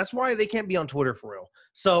 That's why they can't be on Twitter for real.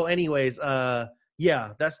 So anyways,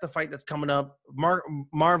 yeah, that's the fight that's coming up.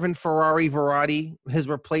 Marvin Verratti, his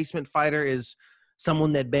replacement fighter, is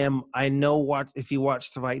someone that Bam, I know if you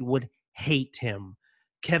watch the fight, would hate him.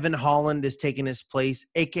 Kevin Holland is taking his place,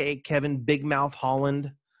 a.k.a. Kevin Big Mouth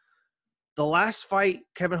Holland. The last fight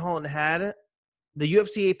Kevin Holland had, the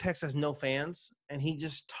UFC Apex has no fans, and he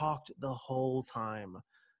just talked the whole time,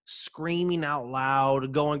 screaming out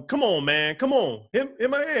loud, going, come on, man, come on. Hit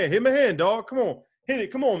my hand, dog, come on. Hit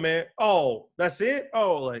it. Come on, man. Oh, that's it?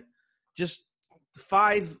 Oh, like just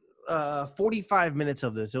 45 minutes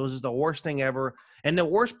of this. It was just the worst thing ever. And the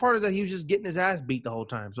worst part is that he was just getting his ass beat the whole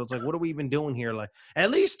time. So it's like, what are we even doing here? Like,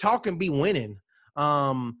 at least talk and be winning.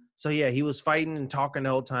 So yeah, he was fighting and talking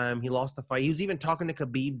the whole time. He lost the fight. He was even talking to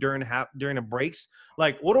Khabib during the breaks.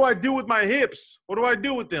 Like, what do I do with my hips? What do I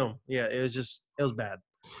do with them? Yeah, it was bad.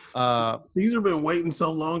 Caesar been waiting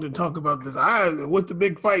so long to talk about this. What's the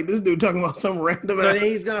big fight? This dude talking about some random. So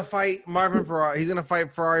he's gonna fight Marvin Verratti. He's gonna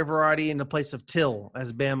fight Ferrari Verratti in the place of Till,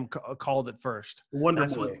 as Bam called it first. Wonder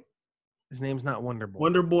Boy. His name's not Wonder Boy.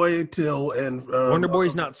 Wonder Boy Till and Wonder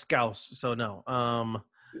Boy's not Scouse. So no.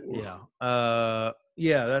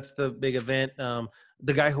 Yeah, that's the big event.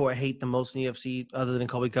 The guy who I hate the most in the UFC, other than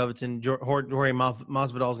Kobe Covington, Jorge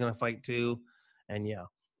Masvidal is gonna fight too, and yeah,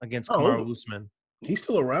 against Kamaru Usman. He's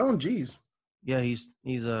still around, jeez. Yeah, he's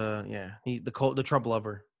the trouble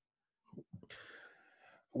lover.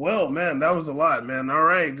 Well, man, that was a lot, man. All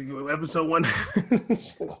right, episode 1.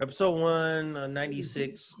 Episode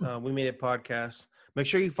 196. We made it podcast. Make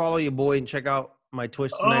sure you follow your boy and check out my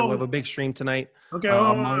Twitch tonight. We have a big stream tonight. Okay,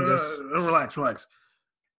 relax.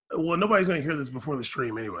 Well, nobody's gonna hear this before the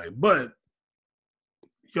stream anyway, but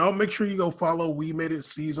y'all make sure you go follow We Made It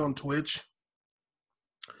C's on Twitch.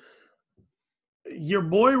 Your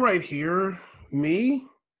boy right here, me,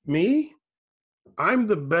 I'm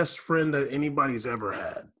the best friend that anybody's ever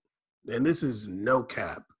had. And this is no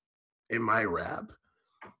cap in my rap.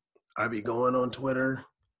 I be going on Twitter,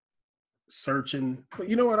 searching.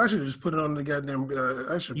 You know what? I should just put it on the goddamn.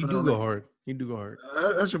 You do go hard. You do go hard.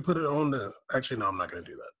 I should put it on the. Actually, no, I'm not going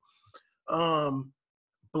to do that.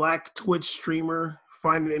 Black Twitch streamer.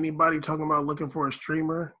 Finding anybody talking about looking for a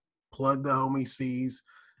streamer. Plug the homie C's.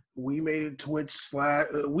 We made it twitch.tv/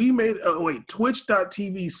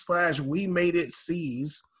 we made it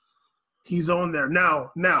C's. He's on there now.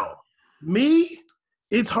 Me,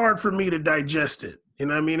 it's hard for me to digest it. You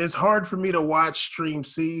know what I mean? It's hard for me to watch stream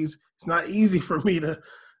C's. It's not easy for me to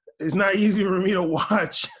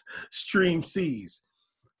watch stream C's.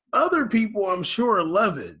 Other people, I'm sure,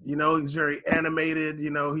 love it. You know, he's very animated. You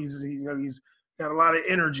know, he's got a lot of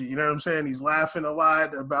energy. You know what I'm saying? He's laughing a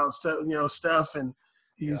lot about stuff, and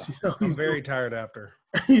he's very tired after.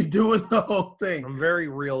 He's doing the whole thing. I'm very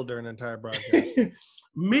real during the entire broadcast.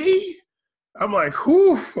 Me, I'm like,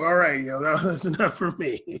 whew, all right, that's enough for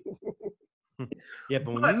me. Yeah,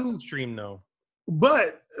 but when you stream, no.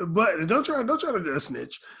 But don't try to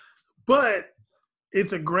snitch. But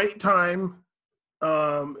it's a great time.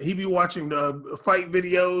 He be watching the fight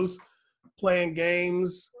videos, playing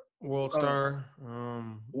games. World Star.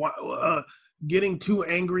 Getting too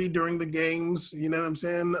angry during the games. You know what I'm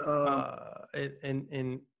saying?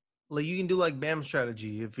 And like you can do like BAM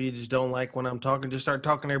strategy. If you just don't like when I'm talking, just start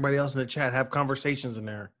talking to everybody else in the chat. Have conversations in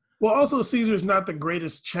there. Well, also Caesar's not the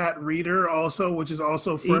greatest chat reader, also, which is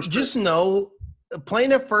also frustrating. Just know,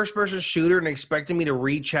 playing a first-person shooter and expecting me to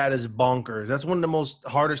read chat is bonkers. That's one of the most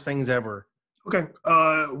hardest things ever. Okay.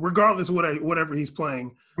 Regardless of whatever he's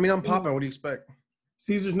playing. I mean, I'm popping. What do you expect?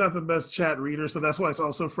 Caesar's not the best chat reader, so that's why it's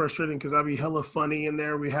also frustrating because I'll be hella funny in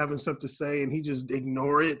there. We having stuff to say, and he just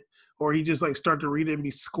ignore it, or he just like start to read it and be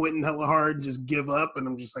squinting hella hard and just give up, and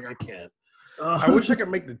I'm just like, I can't. I wish I could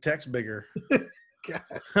make the text bigger.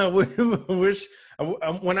 I wish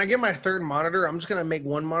when I get my third monitor, I'm just gonna make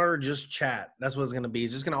one monitor just chat. That's what it's gonna be.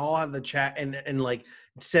 It's just gonna all have the chat and like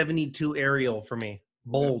 72 Arial for me.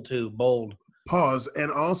 Bold too, bold. Pause.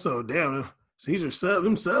 And also, damn, Caesar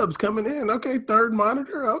subs coming in. Okay, third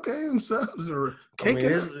monitor. Okay, them subs are caking.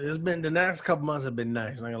 It's been the last couple months have been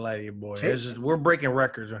nice. I'm not gonna lie to you, boy. We're breaking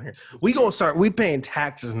records right here. We paying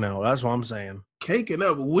taxes now. That's what I'm saying. Caking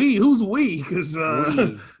up. Who's we? Because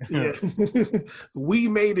yeah, we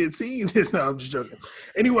made it easy. No, I'm just joking.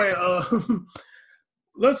 Anyway,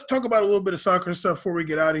 let's talk about a little bit of soccer stuff before we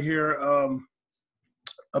get out of here.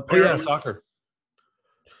 Apparently, soccer.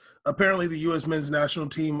 Apparently, the U.S. men's national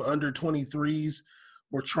team under 23s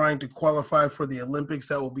were trying to qualify for the Olympics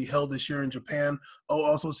that will be held this year in Japan. Oh,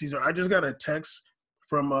 also, Caesar, I just got a text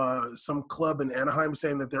from some club in Anaheim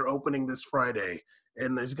saying that they're opening this Friday.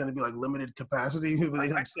 And there's going to be like limited capacity. They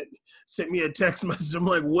like sent me a text message. I'm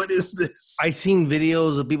like, what is this? I've seen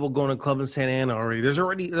videos of people going to club in Santa Ana already. There's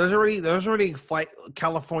already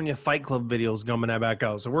California Fight Club videos coming back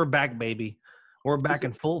out. So we're back, baby. We're back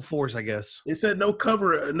in full force, I guess. It said no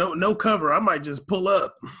cover, no cover. I might just pull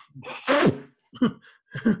up. I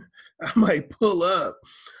might pull up.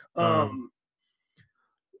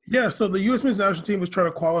 Yeah, so the U.S. men's national team was trying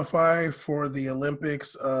to qualify for the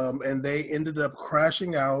Olympics, and they ended up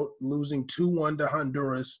crashing out, losing 2-1 to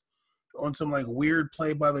Honduras on some like weird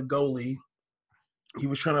play by the goalie. He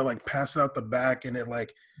was trying to like pass it out the back, and it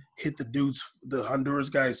like hit the Honduras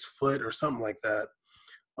guy's foot or something like that.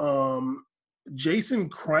 Jason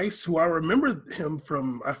Kreis, who I remember him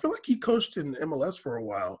from, I feel like he coached in MLS for a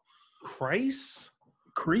while. Kreis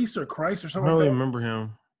or something. I don't really remember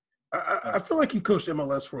him. I feel like he coached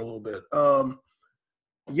MLS for a little bit.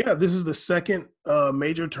 Yeah, this is the second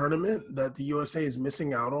major tournament that the USA is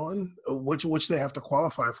missing out on, which they have to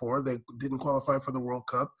qualify for. They didn't qualify for the World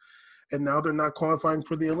Cup, and now they're not qualifying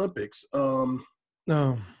for the Olympics.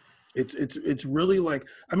 No. It's really like,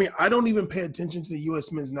 I mean, I don't even pay attention to the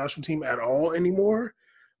U.S. men's national team at all anymore.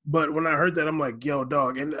 But when I heard that, I'm like, yo,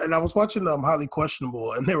 dog. And I was watching Highly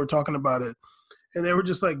Questionable, and they were talking about it. And they were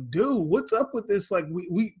just like, dude, what's up with this? Like,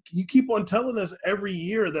 you keep on telling us every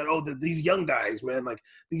year that these young guys, man, like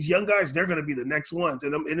these young guys, they're going to be the next ones.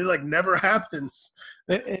 And it like never happens.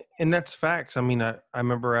 And that's facts. I mean, I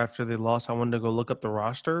remember after they lost, I wanted to go look up the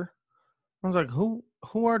roster. I was like, who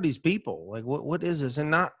are these people? Like, what is this?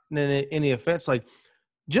 And not in any offense, like,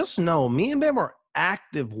 just know me and Bam are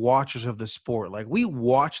active watchers of the sport. Like, we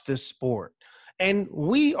watch this sport, and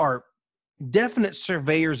we are definite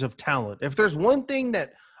surveyors of talent. If there's one thing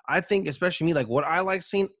that I think, especially me, like what I like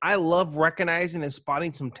seeing, I love recognizing and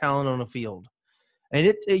spotting some talent on the field.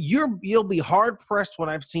 And you'll be hard pressed when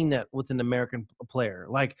I've seen that with an American player.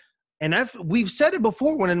 Like, and we've said it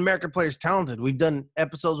before when an American player is talented. We've done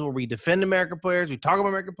episodes where we defend American players, we talk about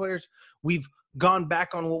American players. We've gone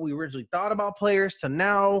back on what we originally thought about players to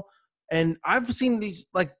now. And I've seen these,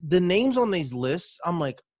 like the names on these lists. I'm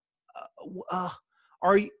like,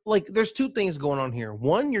 are you like? There's two things going on here.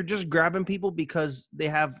 One, you're just grabbing people because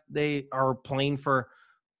they are playing for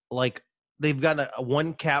like they've got a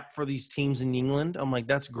one cap for these teams in England. I'm like,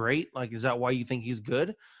 that's great. Like, is that why you think he's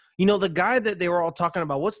good? You know, the guy that they were all talking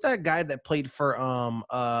about. What's that guy that played for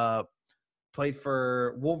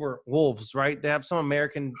Wolves, right? They have some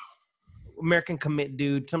American commit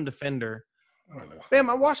dude, some defender. I don't know. Bam,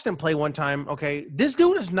 I watched him play one time. Okay, this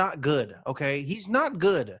dude is not good. Okay, he's not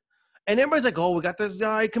good. And everybody's like, "Oh, we got this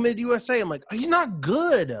guy committed to USA." I'm like, he's not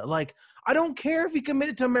good. Like, I don't care if he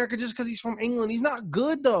committed to America just because he's from England. He's not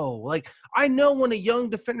good though. Like, I know when a young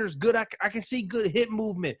defender is good, I can see good hip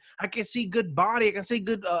movement. I can see good body. I can see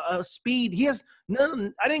good speed. He has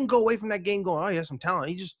none. I didn't go away from that game going, "Oh, he has some talent."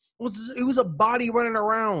 It was a body running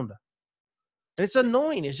around. And it's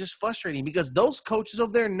annoying. It's just frustrating because those coaches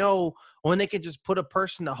over there know when they can just put a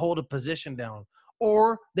person to hold a position down,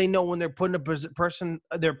 or they know when they're putting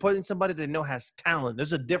they're putting somebody they know has talent.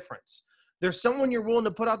 There's a difference. There's someone you're willing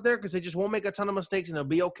to put out there because they just won't make a ton of mistakes and it'll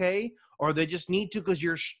be okay, or they just need to because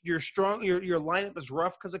you're strong. Your lineup is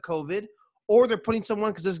rough because of COVID, or they're putting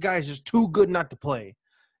someone because this guy is just too good not to play.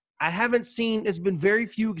 I haven't seen. It's been very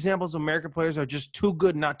few examples of American players are just too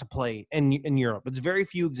good not to play in Europe. It's very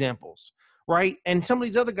few examples. Right. And some of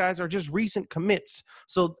these other guys are just recent commits.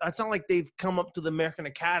 So it's not like they've come up to the American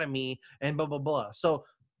Academy and blah, blah, blah. So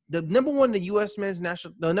the number one thing the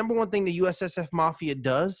USSF Mafia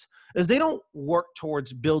does is they don't work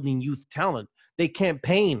towards building youth talent. They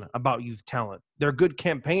campaign about youth talent. They're good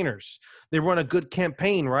campaigners. They run a good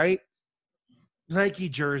campaign, right? Nike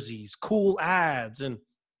jerseys, cool ads, and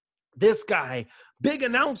this guy, big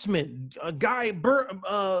announcement, a guy,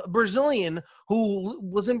 Brazilian who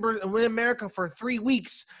was in America for 3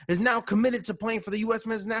 weeks is now committed to playing for the U.S.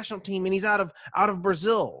 men's national team, and he's out of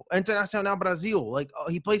Brazil, Internacional Brazil. Like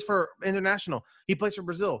he plays for international. He plays for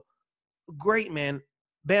Brazil. Great, man.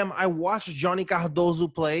 Bam, I watched Johnny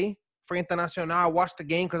Cardoso play for Internacional. I watched the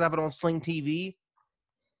game because I have it on Sling TV.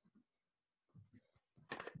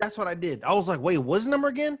 That's what I did. I was like, wait, what's his number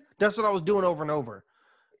again? That's what I was doing over and over.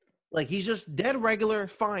 Like, he's just dead regular,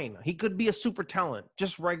 fine. He could be a super talent,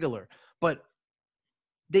 just regular. But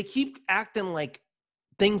they keep acting like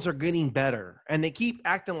things are getting better, and they keep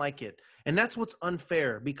acting like it. And that's what's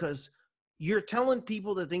unfair because you're telling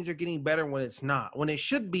people that things are getting better when it's not. When it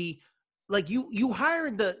should be, like, you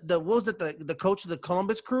hired the what was it, the coach of the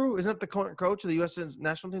Columbus Crew? Isn't that the coach of the U.S.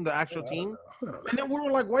 national team, the actual team? I don't know. And then we were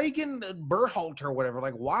like, why are you getting Berhalter or whatever?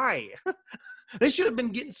 Like, why? They should have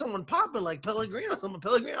been getting someone popping like Pellegrino, I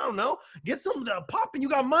don't know. Get someone popping. You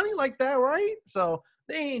got money like that, right? So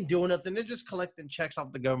they ain't doing nothing. They're just collecting checks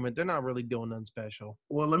off the government. They're not really doing nothing special.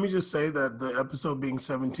 Well, let me just say that the episode being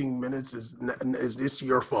 17 minutes is this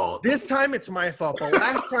your fault? This time it's my fault. But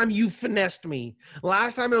last time you finessed me.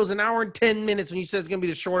 Last time it was 1 hour and 10 minutes when you said it's going to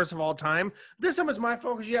be the shortest of all time. This time it's my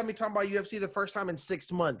fault because you had me talking about UFC the first time in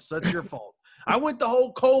 6 months. So that's your fault. I went the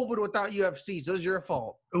whole COVID without UFC, so it's your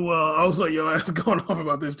fault. Well, I was like, yo, I was going off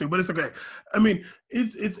about this too, but it's okay. I mean,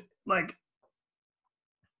 it's like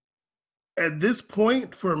at this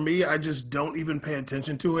point for me, I just don't even pay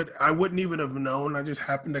attention to it. I wouldn't even have known. I just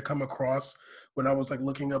happened to come across when I was like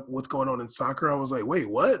looking up what's going on in soccer. I was like, wait,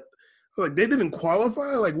 what? I was like, they didn't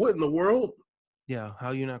qualify? Like, what in the world? Yeah,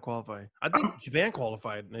 how you not qualify? I think Japan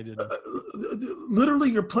qualified and they didn't. Literally,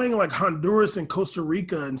 you're playing like Honduras and Costa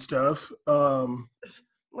Rica and stuff.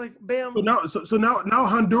 Like, bam. So now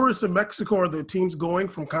Honduras and Mexico are the teams going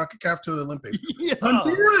from CONCACAF to the Olympics. Yeah.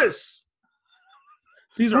 Honduras.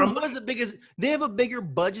 Caesar, what is the biggest? They have a bigger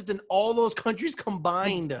budget than all those countries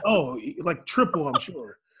combined. Oh, like triple, I'm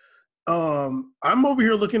sure. I'm over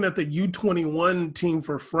here looking at the U21 team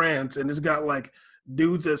for France, and it's got like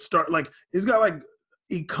dudes that start like it's got like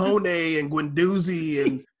Ikone and Guendouzi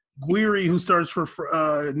and Guiri who starts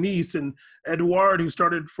for Nice and Edouard who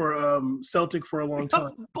started for Celtic for a long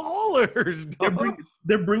time. Ballers.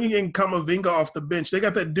 They're bringing in Camavinga off the bench. They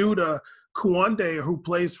got that dude Kouande who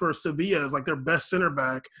plays for Sevilla, like their best center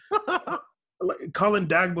back. Like Colin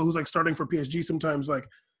Dagba, who's like starting for PSG sometimes. Like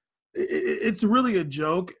it's really a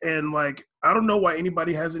joke, and like I don't know why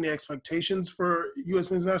anybody has any expectations for U.S.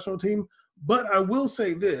 men's national team. But I will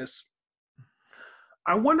say this: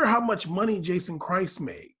 I wonder how much money Jason Christ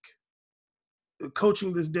make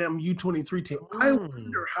coaching this damn U23 team. I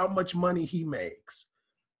wonder how much money he makes.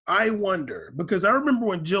 I wonder because I remember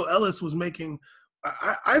when Jill Ellis was making.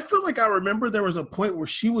 I feel like I remember there was a point where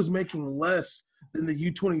she was making less than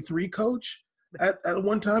the U23 coach at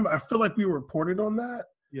one time. I feel like we reported on that.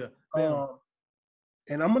 Yeah.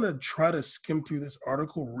 And I'm going to try to skim through this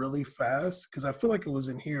article really fast because I feel like it was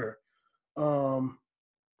in here. Oh,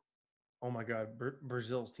 my God.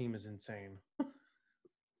 Brazil's team is insane.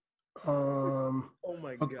 Oh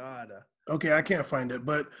my Okay, God. okay, I can't find it,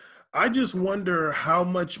 but I just wonder how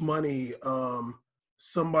much money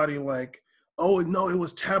somebody like, oh no, it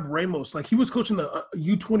was Tab Ramos. Like he was coaching the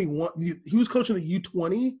U21. He was coaching the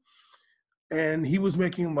U20, and he was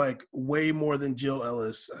making like way more than Jill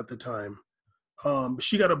Ellis at the time.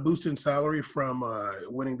 She got a boost in salary from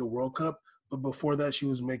winning the World Cup, but before that, she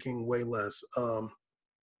was making way less.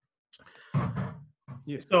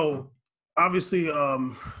 Yeah. So obviously,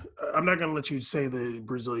 I'm not gonna let you say the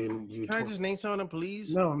Brazilian Can I U20. just name some of them,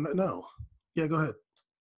 please? No, no. Yeah, go ahead.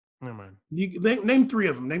 Never mind. You name three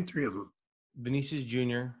of them. Name three of them. Vinicius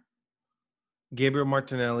Jr., Gabriel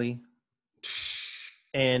Martinelli,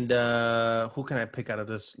 and who can I pick out of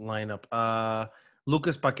this lineup?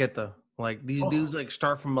 Lucas Paqueta. Like these dudes, like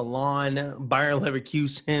start from Milan, Bayern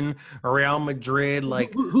Leverkusen, Real Madrid.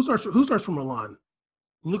 Like Who starts? Who starts from Milan?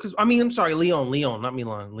 Lucas. I mean, I'm sorry, Leon, not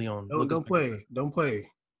Milan. Leon. Lucas Don't Paqueta. play. Don't play.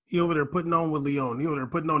 He over there putting on with Leon. He over there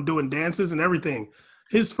putting on doing dances and everything.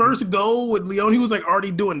 His first goal with Leon, he was like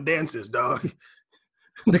already doing dances, dog.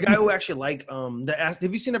 The guy who actually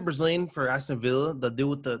have you seen a Brazilian for Aston Villa? The dude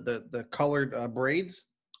with the colored braids.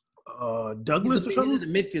 Douglas or something. He's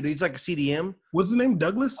in the midfield. He's like a CDM. What's his name?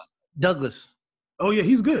 Douglas. Douglas. Oh yeah,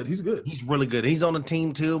 he's good. He's good. He's really good. He's on the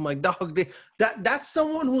team too. I'm like, dog, that's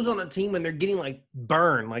someone who's on a team and they're getting like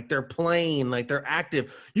burned, like they're playing, like they're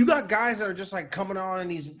active. You got guys that are just like coming on in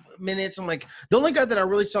these minutes. I'm like, the only guy that I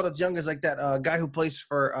really saw that's young is like that guy who plays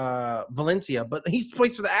for Valencia, but he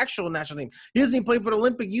plays for the actual national team. He doesn't even play for the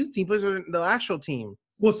Olympic youth team. He plays for the actual team.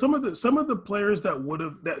 Well, some of the players that would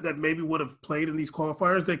have that maybe would have played in these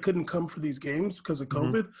qualifiers, they couldn't come for these games because of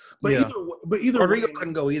COVID. But Yeah. either Rodrigo way,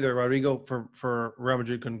 couldn't go either. Rodrigo for Real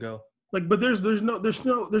Madrid couldn't go. like, but there's no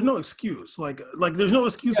excuse. Like there's no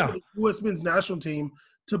excuse for the U.S. men's national team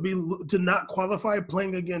to not qualify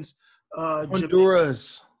playing against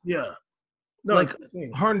Honduras. Yeah, no, Like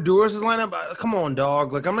Honduras' lineup. Come on,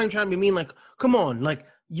 dog. Like I'm not even trying to be mean. Like, come on. Like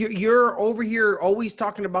you're over here always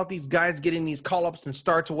talking about these guys getting these call-ups and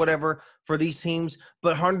starts or whatever for these teams,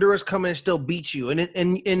 but Honduras come in and still beat you.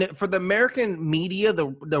 And for the American media,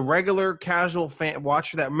 the regular casual fan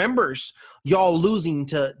watcher that remembers y'all losing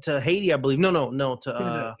to Haiti, I believe. No,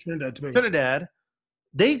 to Trinidad.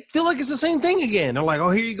 They feel like it's the same thing again. They're like, oh,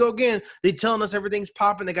 here you go again. They telling us everything's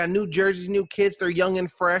popping. They got new jerseys, new kids. They're young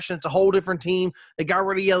and fresh, and it's a whole different team. They got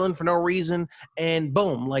rid of yelling for no reason, and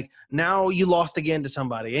boom, like now you lost again to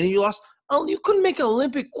somebody, and you lost. Oh, you couldn't make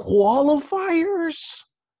Olympic qualifiers.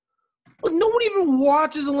 But no one even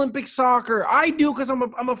watches Olympic soccer. I do because I'm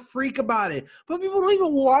a freak about it. But people don't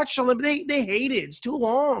even watch Olympic. They hate it. It's too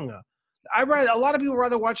long. A lot of people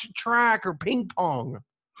rather watch track or ping pong.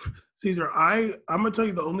 Caesar, I'm gonna tell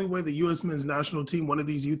you the only way the U.S. men's national team, one of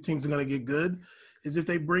these youth teams, are gonna get good, is if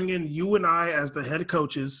they bring in you and I as the head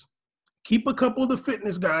coaches. Keep a couple of the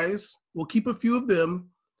fitness guys. We'll keep a few of them,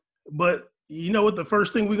 but you know what? The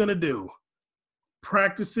first thing we're gonna do,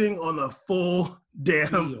 practicing on the full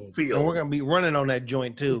damn field. And we're gonna be running on that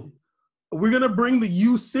joint too. We're gonna bring the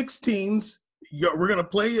U16s. We're gonna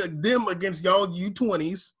play them against y'all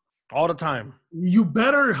U20s. All the time. You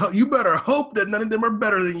better hope that none of them are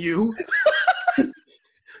better than you.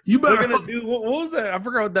 You better do. What was that? I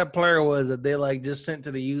forgot what that player was that they like just sent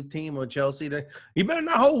to the youth team on Chelsea. You better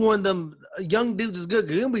not hold one of them young dudes is good.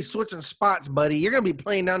 You're gonna be switching spots, buddy. You're gonna be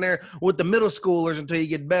playing down there with the middle schoolers until you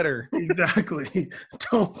get better. Exactly.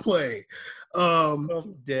 Don't play.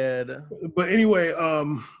 I'm dead. But anyway,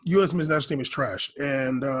 U.S. men's national team is trash.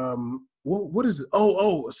 And what is it?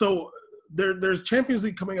 So there's Champions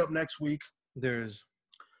League coming up next week. There's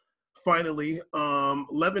finally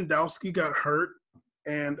Lewandowski got hurt,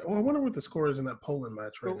 and I wonder what the score is in that Poland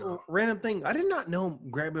match right now. Random thing, I did not know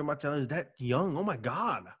Gabriel Martinelli is that young. Oh my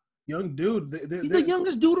god, young dude. He's the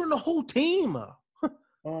youngest dude on the whole team. He's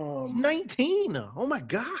 19. Oh my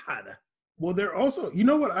god. Well, they're also, you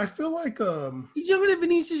know what? I feel like he's younger than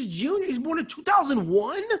Vinicius Jr. He's born in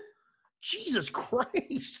 2001. Jesus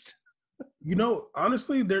Christ. You know,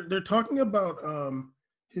 honestly, they're talking about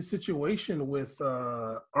his situation with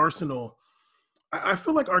Arsenal. I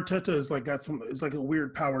feel like Arteta is like is like a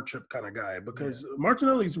weird power trip kind of guy because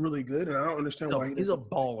Martinelli's really good, and I don't understand why he's a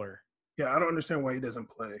baller. Yeah, I don't understand why he doesn't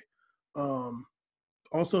play.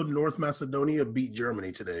 Also, North Macedonia beat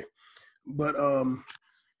Germany today, but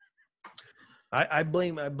I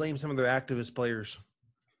blame some of their activist players.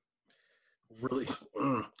 Really.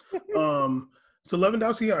 So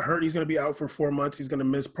Lewandowski got hurt. He's going to be out for 4 months. He's going to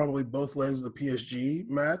miss probably both legs of the PSG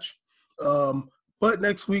match. But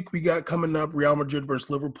next week we got coming up Real Madrid versus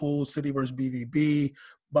Liverpool, City versus BVB,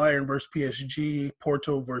 Bayern versus PSG,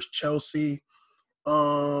 Porto versus Chelsea.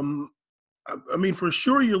 I mean, for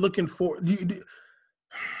sure, you're looking for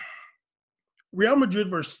Real Madrid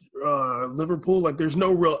versus Liverpool. Like, there's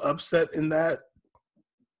no real upset in that.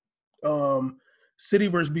 City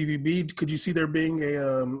versus BVB. Could you see there being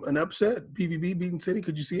an upset? BVB beating City.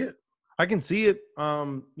 Could you see it? I can see it.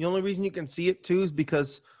 The only reason you can see it too is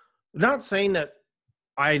because, not saying that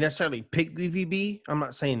I necessarily pick BVB. I'm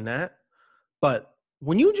not saying that, but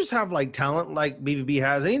when you just have like talent like BVB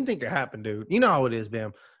has, anything could happen, dude. You know how it is,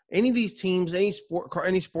 Bam. Any of these teams, any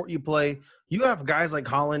sport you play, you have guys like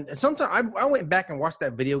Holland. And sometimes I went back and watched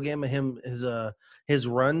that video game of him, his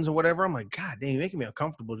runs or whatever. I'm like, God damn, you're making me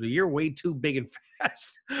uncomfortable, dude. You're way too big and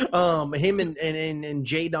fast. Him and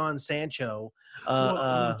Jadon Sancho.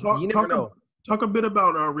 You never know. Talk a bit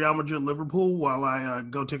about Real Madrid Liverpool while I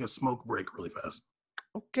go take a smoke break really fast.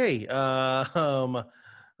 Okay.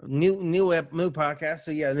 New podcast.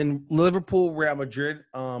 So yeah, then Liverpool, Real Madrid.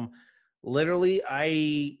 Literally,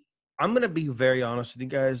 I'm gonna be very honest with you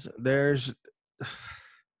guys.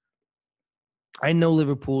 I know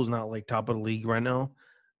Liverpool's not like top of the league right now,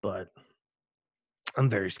 but I'm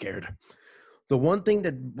very scared. The one thing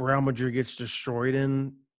that Real Madrid gets destroyed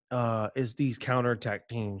in is these counterattack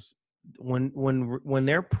teams. When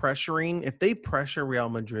they're pressuring, if they pressure Real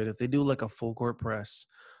Madrid, if they do like a full court press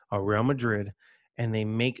of Real Madrid, and they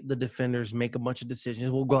make the defenders make a bunch of decisions,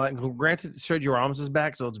 we'll go out and granted Sergio Ramos is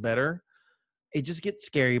back, so it's better. It just gets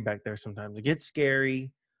scary back there sometimes. It gets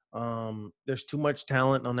scary. There's too much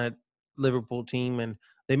talent on that Liverpool team, and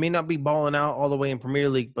they may not be balling out all the way in Premier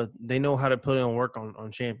League, but they know how to put in work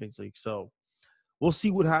on Champions League. So we'll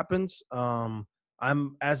see what happens.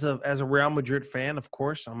 I'm as a Real Madrid fan, of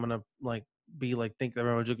course, I'm gonna think that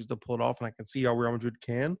Real Madrid is to pull it off, and I can see how Real Madrid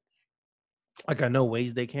can. Like I know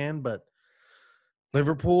ways they can, but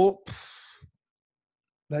Liverpool,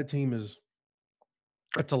 that team is.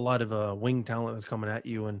 That's a lot of wing talent that's coming at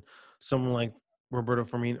you, and someone like Roberto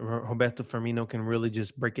Firmino can really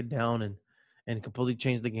just break it down and completely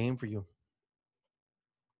change the game for you.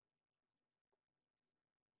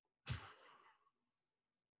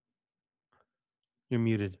 You're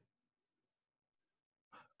muted.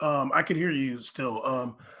 I could hear you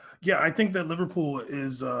still. Yeah, I think that Liverpool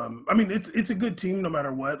is. I mean, it's a good team no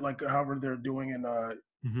matter what. Like however they're doing in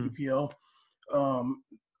EPL.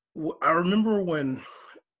 I remember when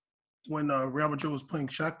Real Madrid was playing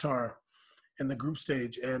Shakhtar in the group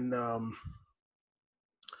stage, and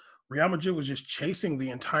Real Madrid was just chasing the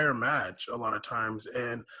entire match a lot of times.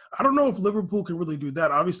 And I don't know if Liverpool can really do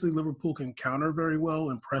that. Obviously, Liverpool can counter very well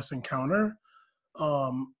and press and counter.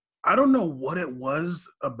 I don't know what it was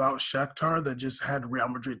about Shakhtar that just had Real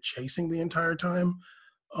Madrid chasing the entire time.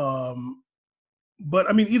 But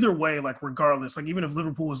I mean, either way, like regardless, like even if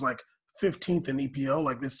Liverpool was like 15th in EPL,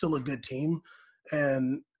 like it's still a good team.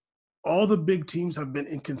 And all the big teams have been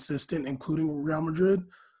inconsistent, including Real Madrid.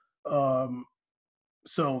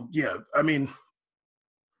 So yeah, I mean,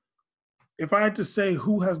 if I had to say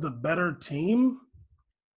who has the better team,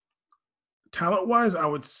 talent-wise, I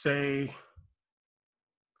would say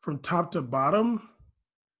from top to bottom,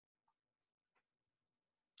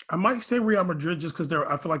 I might say Real Madrid just because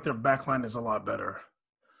I feel like their backline is a lot better.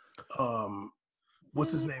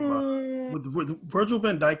 What's his name? With Virgil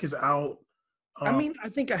van Dijk is out. I mean, I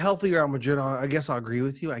think a healthy Real Madrid, I guess I'll agree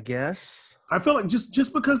with you, I guess. I feel like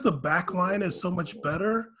just because the backline is so much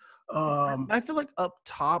better. I feel like up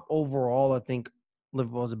top overall, I think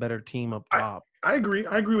Liverpool is a better team up top. I agree.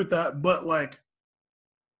 I agree with that. But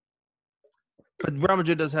Real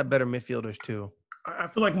Madrid does have better midfielders too. I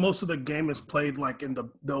feel like most of the game is played like in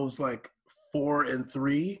those like 4 and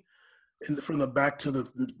 3, from the back to the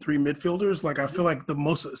 3 midfielders. Like I feel like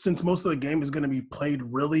since most of the game is going to be played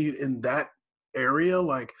really in that area,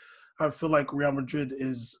 like I feel like Real Madrid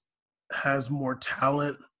has more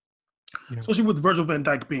talent, especially with Virgil van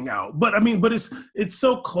Dijk being out. But I mean, it's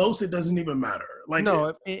so close it doesn't even matter. Like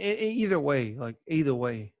either way,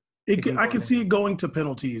 I can see it going to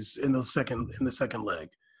penalties in the second leg.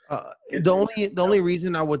 The only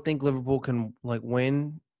reason I would think Liverpool can like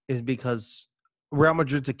win is because Real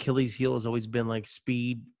Madrid's Achilles heel has always been like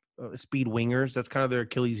speed wingers. That's kind of their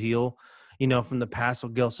Achilles heel, from the past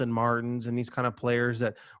with Gelson Martins and these kind of players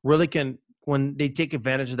that really can, when they take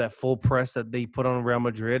advantage of that full press that they put on Real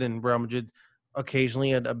Madrid, and Real Madrid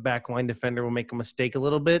occasionally a backline defender will make a mistake a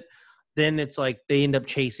little bit, then it's like they end up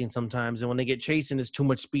chasing sometimes. And when they get chasing, it's too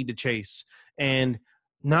much speed to chase. And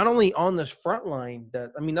not only on this front line,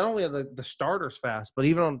 not only are the starters fast, but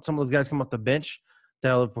even on some of those guys come off the bench,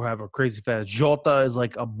 that will have a crazy fast. Jota is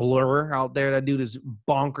like a blur out there. That dude is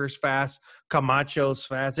bonkers fast. Camacho's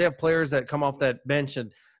fast. They have players that come off that bench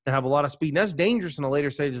and that have a lot of speed. And that's dangerous in the later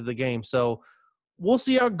stages of the game. So we'll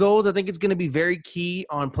see how it goes. I think it's going to be very key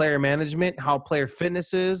on player management, how player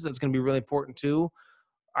fitness is. That's going to be really important too.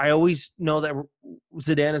 I always know that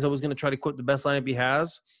Zidane is always going to try to equip the best lineup he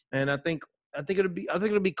has, and I think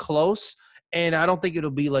it'll be close, and I don't think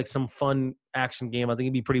it'll be like some fun action game. I think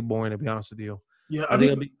it'll be pretty boring, to be honest with you. Yeah, I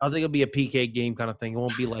think it'll be a PK game kind of thing. It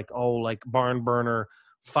won't be like barn burner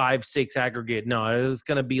 5-6 aggregate. No, it's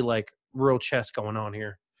going to be like real chess going on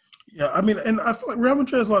here. Yeah, I mean, and I feel like Real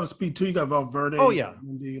Madrid has a lot of speed too. You got Valverde. Oh yeah,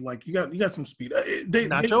 like you got some speed.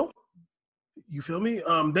 Nacho. You feel me?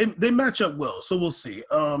 They match up well, so we'll see.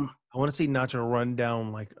 I want to see Nacho run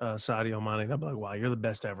down like Sadio Mane. I'll be like, wow, you're the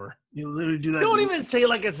best ever. You literally do that. Don't even say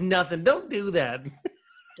like it's nothing. Don't do that.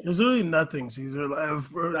 There's really nothing, Caesar.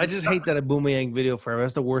 I just hate that Aubameyang video forever.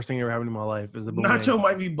 That's the worst thing ever happened in my life. Is the Nacho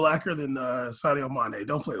might be blacker than Sadio Mane.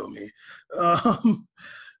 Don't play with me.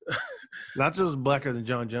 Nacho's blacker than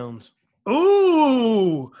John Jones.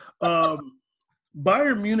 Ooh.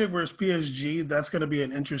 Bayern Munich versus PSG. That's going to be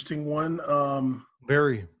an interesting one.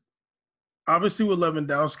 Very. Obviously, with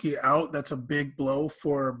Lewandowski out, that's a big blow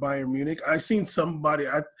for Bayern Munich. I seen somebody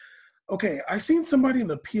in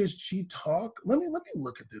the PSG talk. Let me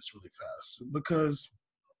look at this really fast because.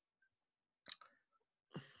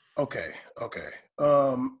 Okay.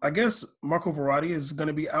 I guess Marco Verratti is going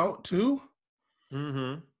to be out too.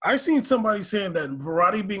 Mm-hmm. I seen somebody saying that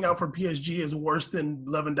Verratti being out for PSG is worse than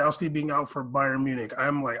Lewandowski being out for Bayern Munich.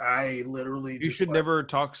 I'm like, You should never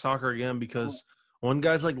talk soccer again because one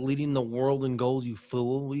guy's like leading the world in goals, you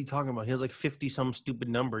fool. What are you talking about? He has like 50 some stupid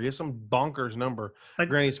number. He has some bonkers number.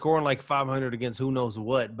 Granted, he's scoring like 500 against who knows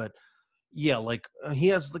what, but yeah, like he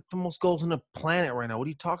has like the most goals on the planet right now. What are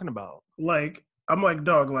you talking about? Like, I'm like,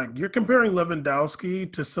 dog, like you're comparing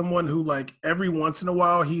Lewandowski to someone who like every once in a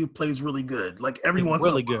while he plays really good. Like every once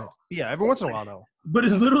in a while. Yeah, every once in a while though. But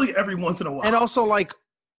it's literally every once in a while. And also like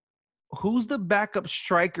who's the backup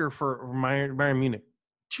striker for Bayern Munich?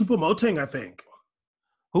 Choupo-Moting, I think.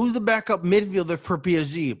 Who's the backup midfielder for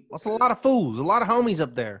PSG? That's a lot of fools, a lot of homies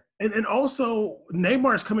up there. And also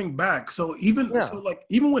Neymar's coming back. So even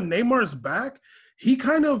when Neymar's back, he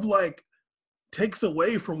kind of like takes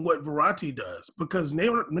away from what Verratti does because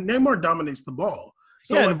Neymar dominates the ball.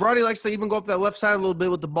 So and Verratti likes to even go up that left side a little bit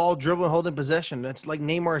with the ball, dribbling, holding possession. That's like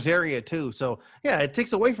Neymar's area too. So, yeah, it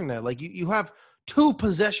takes away from that. Like you have two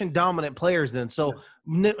possession-dominant players then. So,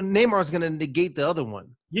 Neymar's going to negate the other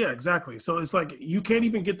one. Yeah, exactly. So, it's like you can't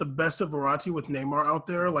even get the best of Verratti with Neymar out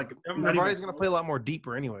there. Like Verratti's going to play a lot more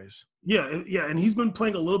deeper anyways. Yeah, and he's been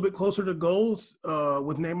playing a little bit closer to goals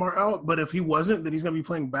with Neymar out. But if he wasn't, then he's going to be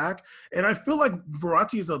playing back. And I feel like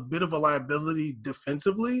Verratti is a bit of a liability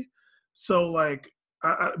defensively. So, like,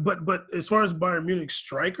 but as far as Bayern Munich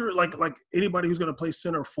striker, like anybody who's going to play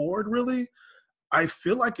center forward, really, I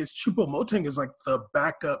feel like it's Choupo-Moting is like the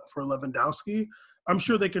backup for Lewandowski. I'm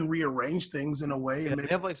sure they can rearrange things in a way. Yeah, and they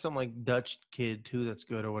have like some like Dutch kid too that's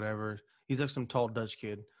good or whatever. He's like some tall Dutch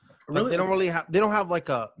kid. Like, really? They don't have like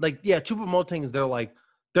Choupo-Moting is they're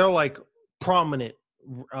like prominent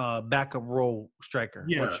backup role striker.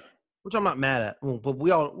 Yeah. Which I'm not mad at. But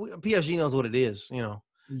PSG knows what it is, you know.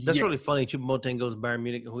 That's really funny. Choupo-Moting goes to Bayern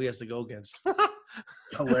Munich and who he has to go against.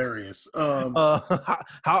 Hilarious. How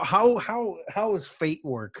does fate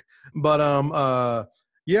work? But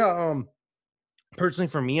personally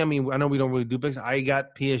for me, I mean, I know we don't really do picks. I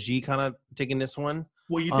got PSG kind of taking this one.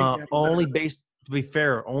 Well, you think only based on the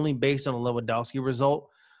Lewandowski result.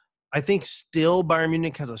 I think still Bayern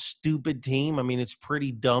Munich has a stupid team. I mean, it's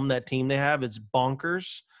pretty dumb, that team they have. It's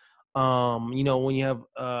bonkers. You know, when you have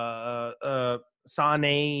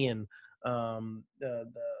Sané and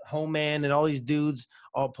the home man and all these dudes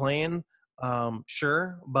all playing,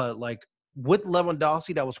 sure, but like with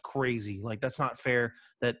Lewandowski, that was crazy. Like that's not fair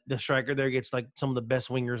that the striker there gets like some of the best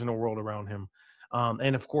wingers in the world around him,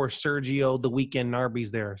 and of course Sergio the weekend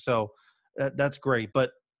Narby's there, so that's great.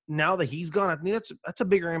 But now that he's gone, I think that's a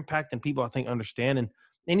bigger impact than people I think understand. And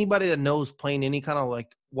anybody that knows playing any kind of like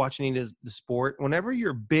watching the sport, whenever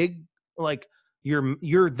you're big, like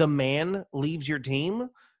you're the man leaves your team,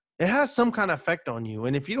 it has some kind of effect on you.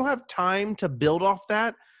 And if you don't have time to build off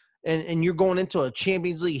that and you're going into a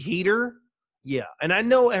Champions League heater, yeah. And I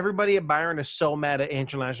know everybody at Bayern is so mad at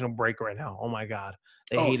international break right now. Oh, my God.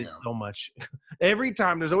 They hate it so much. Every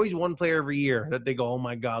time, there's always one player every year that they go, oh,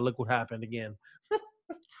 my God, look what happened again.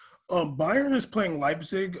 Bayern is playing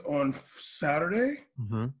Leipzig on Saturday.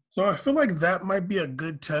 Mm-hmm. So I feel like that might be a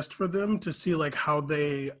good test for them to see like how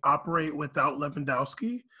they operate without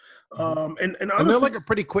Lewandowski. And honestly, they're like a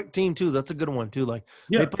pretty quick team too. That's a good one too. Like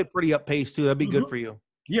they play pretty up pace too. That'd be good for you.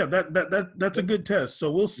 Yeah, that's a good test.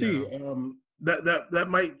 So we'll see. Yeah. That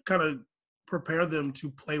might kind of prepare them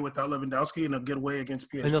to play without Lewandowski in a good way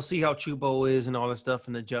against PSG. And they'll see how Chupo is and all that stuff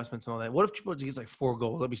and adjustments and all that. What if Chupo gets like 4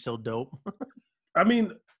 goals? That'd be so dope. I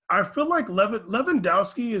mean, I feel like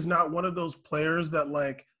Lewandowski is not one of those players that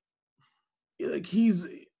like he's.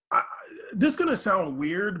 This is gonna sound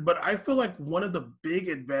weird, but I feel like one of the big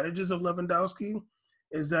advantages of Lewandowski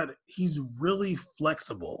is that he's really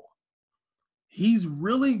flexible. He's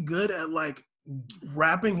really good at like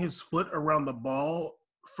wrapping his foot around the ball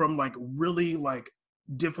from like really like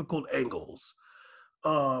difficult angles.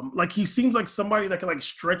 Like he seems like somebody that can like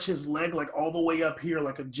stretch his leg like all the way up here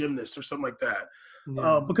like a gymnast or something like that.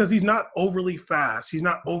 Because he's not overly fast, he's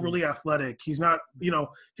not overly athletic, he's not,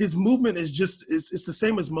 his movement is just it's the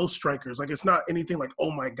same as most strikers. Like it's not anything like,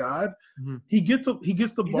 oh my god. He gets the He's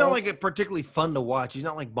ball. not like particularly fun to watch. He's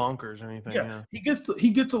not like bonkers or anything. Yeah. He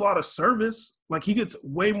gets a lot of service. Like he gets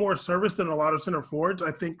way more service than a lot of center forwards.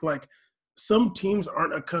 I think like some teams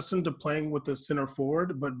aren't accustomed to playing with the center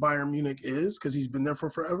forward, but Bayern Munich is, because he's been there for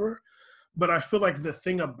forever. But I feel like the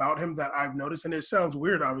thing about him that I've noticed, and it sounds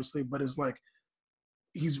weird obviously, but it's like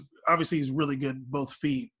he's really good both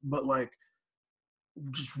feet, but like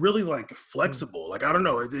just really like flexible. Like I don't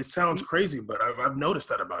know, it sounds crazy, but I've noticed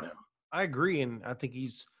that about him. I agree, and I think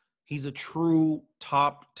he's a true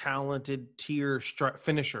top talented tier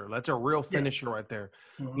finisher. That's a real finisher right there.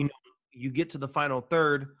 You get to the final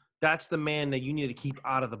third, that's the man that you need to keep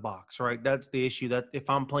out of the box, right? That's the issue. That if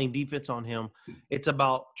I'm playing defense on him, it's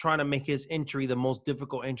about trying to make his entry the most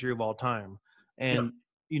difficult entry of all time. And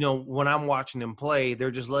when I'm watching him play,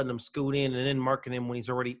 they're just letting him scoot in and then marking him when he's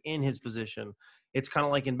already in his position. It's kind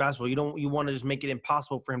of like in basketball. You want to just make it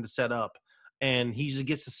impossible for him to set up. And he just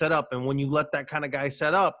gets to set up. And when you let that kind of guy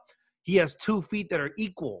set up, he has 2 feet that are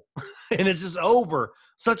equal. And it's just over.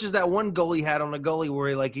 Such as that one goal he had on the goalie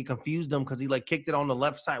where he confused him because he kicked it on the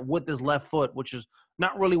left side with his left foot, which is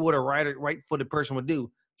not really what a right-footed person would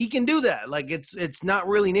do. He can do that. It's not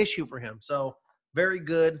really an issue for him. So very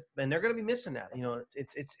good. And they're going to be missing that.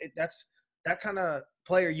 That's that kind of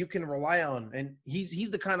player you can rely on. And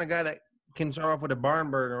he's the kind of guy that can start off with a barn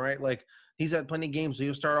burner, right? Like he's had plenty of games, so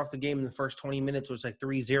he'll start off the game in the first 20 minutes, it was like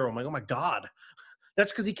 3-0. I'm like, oh my God.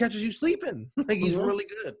 That's because he catches you sleeping. He's really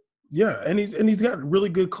good. Yeah, and he's got really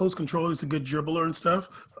good close control. He's a good dribbler and stuff.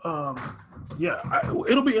 It'll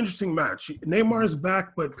be an interesting match. Neymar is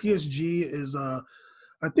back, but PSG is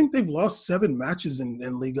I think they've lost 7 matches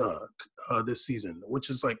in Liga this season, which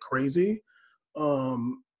is like crazy.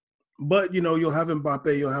 But you'll have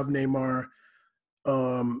Mbappe, you'll have Neymar.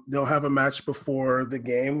 They'll have a match before the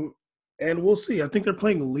game, and we'll see. I think they're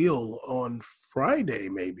playing Lille on Friday,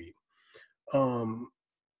 maybe. But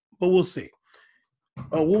we'll see.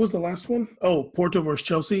 What was the last one? Oh, Porto versus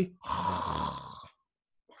Chelsea.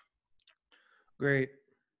 Great.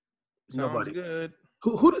 Sounds Nobody. Good.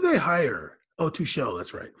 Who did they hire? Oh, Tuchel.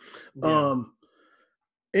 That's right. Yeah.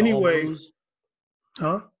 Anyway,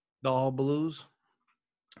 The All Blues.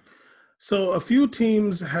 So a few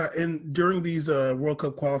teams during these World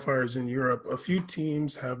Cup qualifiers in Europe, a few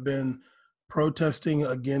teams have been protesting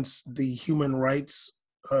against the human rights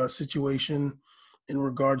situation in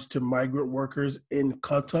regards to migrant workers in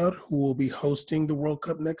Qatar, who will be hosting the World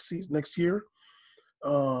Cup next year.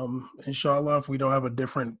 Inshallah, if we don't have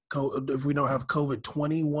if we don't have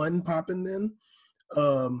COVID-21 popping then.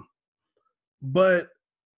 But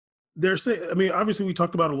they're saying, I mean, obviously we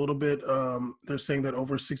talked about it a little bit. They're saying that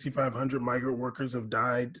over 6,500 migrant workers have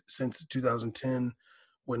died since 2010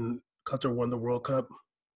 when Qatar won the World Cup.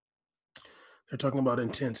 They're talking about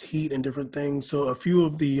intense heat and different things. So a few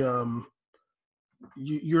of the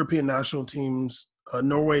European national teams,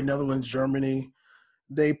 Norway, Netherlands, Germany,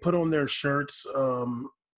 they put on their shirts,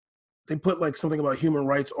 they put like something about human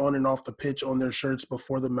rights on and off the pitch on their shirts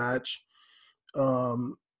before the match,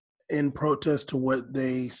 in protest to what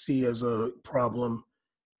they see as a problem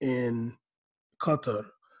in Qatar.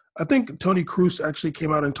 I think Toni Kroos actually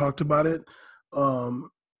came out and talked about it.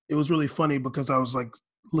 It was really funny because I was like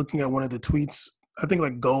looking at one of the tweets. I think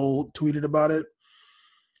like Gold tweeted about it.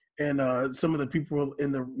 And some of the people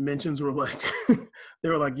in the mentions were like, they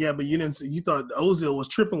were like, yeah, but you thought Ozil was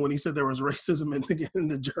tripping when he said there was racism in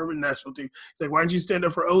the German national team. He's like, why didn't you stand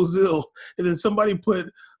up for Ozil? And then somebody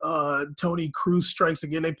put Toni Kroos strikes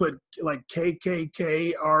again. They put like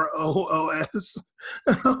KKKROOS.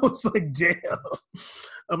 I was like, damn.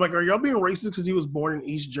 I'm like, are y'all being racist because he was born in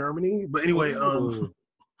East Germany? But anyway,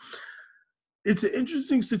 it's an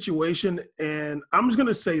interesting situation. And I'm just going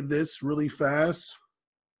to say this really fast,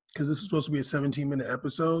 because this is supposed to be a 17-minute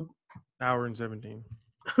episode. Hour and 17.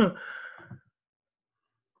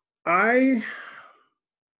 I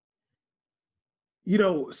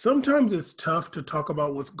Sometimes it's tough to talk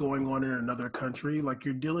about what's going on in another country. Like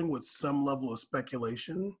you're dealing with some level of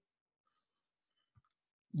speculation.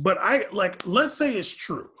 But let's say it's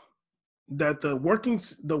true that the work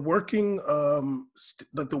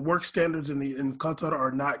standards in Qatar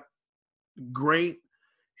are not great.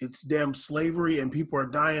 It's damn slavery, and people are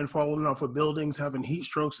dying, falling off of buildings, having heat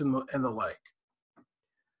strokes, and the like.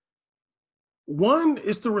 One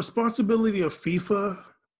is the responsibility of FIFA.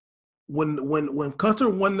 When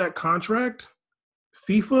Qatar won that contract,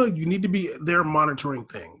 FIFA, you need to be there monitoring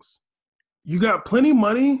things. You got plenty of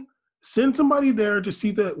money. Send somebody there to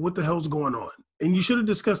see what the hell's going on, and you should have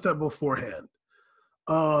discussed that beforehand.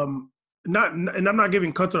 And I'm not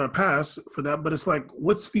giving Qatar a pass for that, but it's like,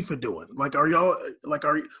 what's FIFA doing? Like,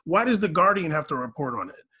 why does the Guardian have to report on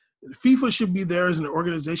it? FIFA should be there as an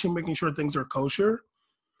organization, making sure things are kosher,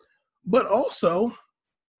 but also,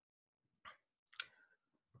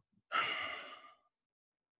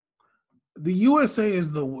 the USA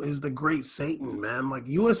is the great Satan, man. Like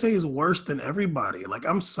USA is worse than everybody. Like,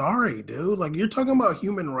 I'm sorry, dude. Like, you're talking about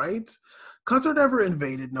human rights. Qatar never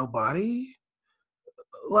invaded nobody.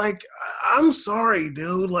 Like, I'm sorry,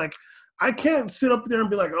 dude. Like, I can't sit up there and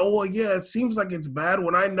be like, oh, well, yeah, it seems like it's bad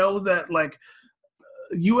when I know that, like,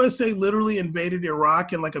 USA literally invaded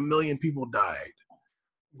Iraq and, like, 1 million people died.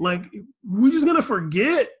 Like, we're just going to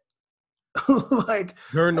forget. Like,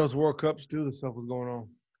 during those World Cups, too, the stuff was going on.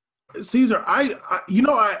 Caesar, I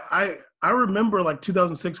remember, like,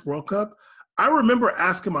 2006 World Cup. I remember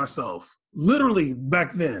asking myself, literally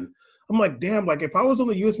back then, I'm like, damn, like, if I was on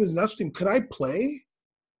the U.S. men's national team, could I play?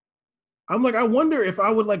 I'm like, I wonder if I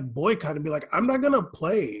would, like, boycott and be like, I'm not going to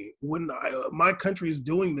play when my country is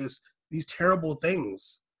doing these terrible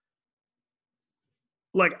things.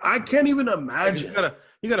 Like, I can't even imagine.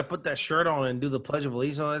 You gotta put that shirt on and do the Pledge of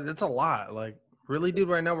Allegiance. It's a lot. Like, really, dude,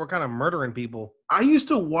 right now we're kind of murdering people. I used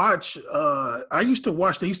to watch, they used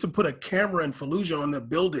to put a camera in Fallujah on the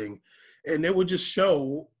building, and it would just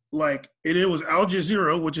show, like, it was Al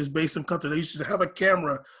Jazeera, which is based in Qatar. They used to have a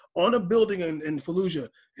camera on a building in Fallujah,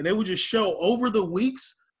 and they would just show over the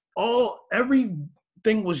weeks, everything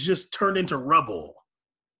was just turned into rubble.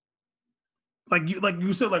 Like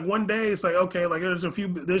you said, like one day it's like, okay, like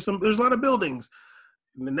there's a lot of buildings.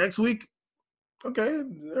 And the next week, okay,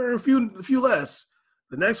 there are a few less.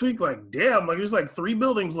 The next week, like, damn, like there's like 3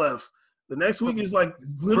 buildings left. The next week is like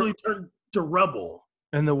literally turned to rubble.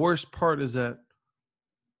 And the worst part is that,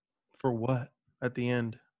 for what at the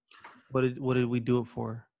end? What did we do it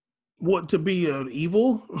for? What, to be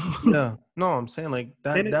evil? Yeah, no, I'm saying like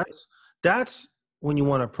that. That's when you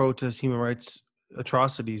want to protest human rights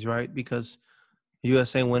atrocities, right? Because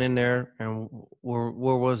USA went in there, and where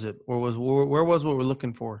was it? Where was what we're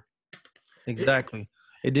looking for? Exactly.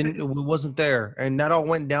 It wasn't there, and that all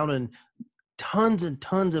went down, and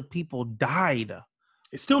tons of people died.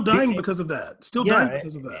 It's still dying because of that. Dying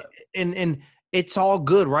because of that. And it's all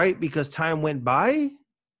good, right? Because time went by.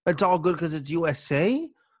 It's all good because it's USA.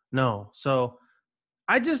 No, so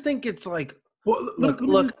I just think it's like, well,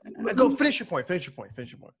 look. Go finish your point. I'm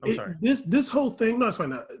sorry. This whole thing. No, it's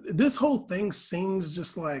fine. This whole thing seems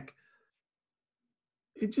just like,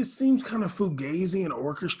 it just seems kind of fugazi and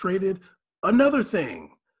orchestrated. Another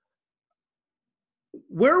thing.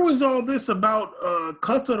 Where was all this about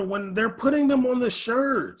Qatar when they're putting them on the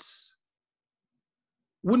shirts?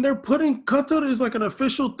 When they're putting Qatar is like an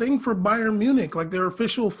official thing for Bayern Munich, like their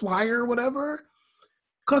official flyer or whatever.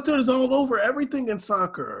 Qatar is all over everything in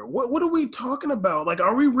soccer. What are we talking about? Like,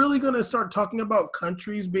 are we really going to start talking about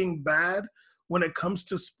countries being bad when it comes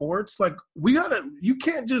to sports? Like, you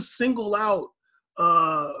can't just single out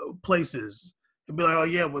places and be like, oh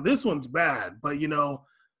yeah, well this one's bad, but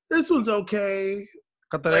this one's okay.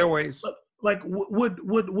 Qatar Airways. Like,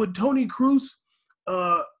 would Tony Cruz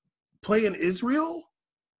play in Israel?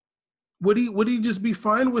 Would he just be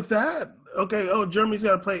fine with that? Okay, Germany's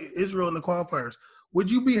got to play Israel in the qualifiers. Would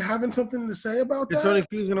you be having something to say about that? Is Tony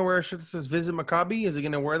Cruz going to wear a shirt that says "Visit Maccabi"? Is he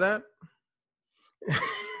going to wear that?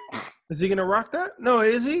 Is he going to rock that? No,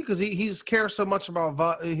 is he? Because he cares so much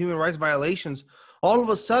about human rights violations. All of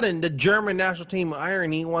a sudden, the German national team,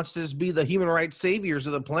 irony, wants to just be the human rights saviors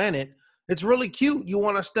of the planet. It's really cute. You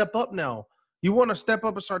want to step up now. You want to step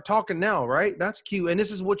up and start talking now, right? That's cute. And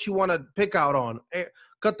this is what you want to pick out on.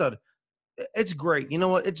 Qatar. It's great. You know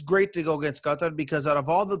what? It's great to go against Qatar because out of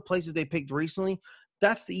all the places they picked recently,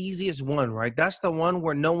 that's the easiest one, right? That's the one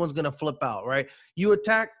where no one's going to flip out, right? You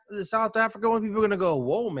attack South Africa when people are going to go,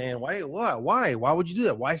 whoa, man, why? Why would you do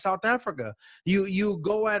that? Why South Africa? You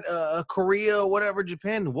go at Korea, whatever,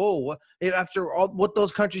 Japan, whoa. After all what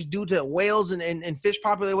those countries do to whales and fish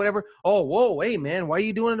population, whatever, oh, whoa, hey, man, why are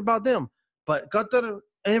you doing it about them? But Qatar,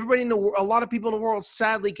 and everybody in the world, a lot of people in the world,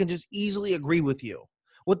 sadly, can just easily agree with you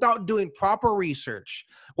without doing proper research.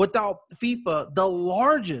 Without FIFA, the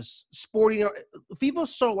largest sporting, FIFA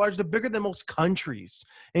is so large, they're bigger than most countries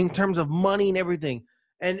in terms of money and everything.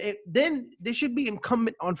 And then they should be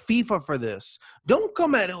incumbent on FIFA for this. Don't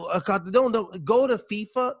come at it. Don't go to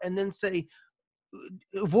FIFA and then say,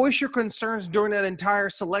 voice your concerns during that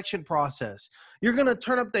entire selection process. You're gonna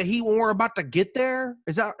turn up the heat when we're about to get there.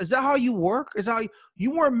 Is that how you work? Is how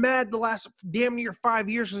you weren't mad the last damn near 5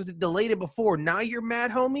 years because they delayed it before. Now you're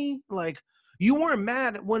mad, homie. Like, you weren't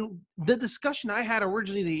mad when the discussion I had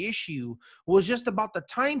originally. The issue was just about the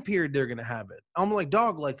time period they're gonna have it. I'm like,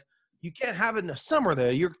 dog, like, you can't have it in the summer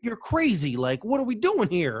there. You're crazy. Like, what are we doing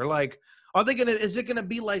here? Like, is it gonna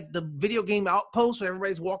be like the video game Outpost where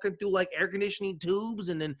everybody's walking through like air conditioning tubes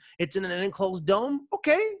and then it's in an enclosed dome?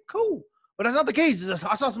 Okay, cool. But that's not the case.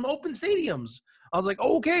 I saw some open stadiums. I was like,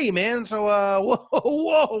 okay, man. So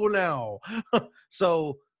whoa now.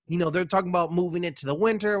 So, they're talking about moving it to the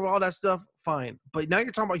winter, all that stuff. Fine. But now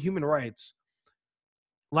you're talking about human rights.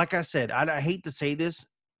 Like I said, I hate to say this.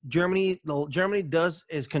 Germany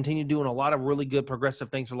is continue doing a lot of really good progressive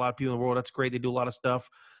things for a lot of people in the world. That's great. They do a lot of stuff.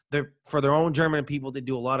 They're for their own German people. They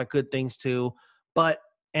do a lot of good things too.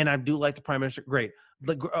 And I do like the prime minister. Great.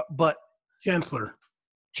 But Chancellor.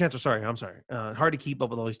 Sorry. I'm sorry. Hard to keep up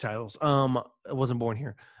with all these titles. I wasn't born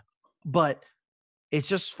here, but it's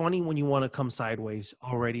just funny when you want to come sideways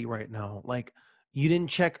already right now. Like, you didn't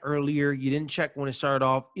check earlier. You didn't check when it started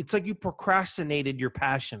off. It's like you procrastinated your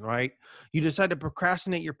passion, right? You decided to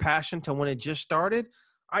procrastinate your passion to when it just started.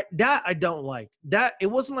 I don't like. That it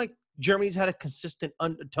wasn't like Germany's had a consistent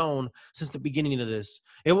undertone since the beginning of this.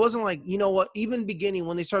 It wasn't like, even beginning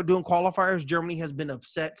when they started doing qualifiers, Germany has been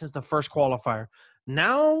upset since the first qualifier.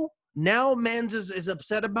 Now Mans is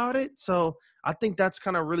upset about it. So I think that's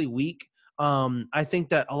kind of really weak. I think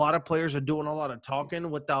that a lot of players are doing a lot of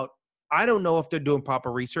talking without – I don't know if they're doing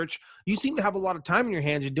proper research. You seem to have a lot of time in your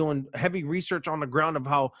hands. You're doing heavy research on the ground of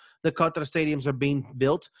how the Qatar stadiums are being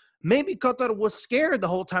built. Maybe Qatar was scared the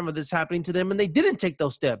whole time of this happening to them and they didn't take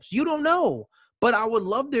those steps. You don't know. But I would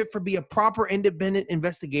love there for be a proper independent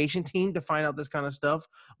investigation team to find out this kind of stuff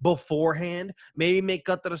beforehand. Maybe make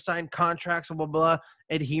Qatar sign contracts, blah, blah, blah,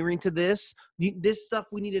 adhering to this. This stuff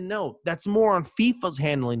we need to know. That's more on FIFA's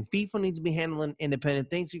handling. FIFA needs to be handling independent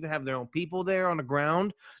things. You can have their own people there on the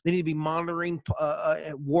ground. They need to be monitoring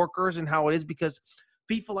workers and how it is, because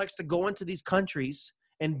FIFA likes to go into these countries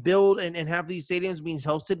and build and have these stadiums being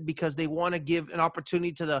hosted because they want to give an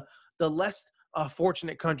opportunity to the less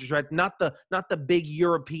fortunate countries, right? Not the big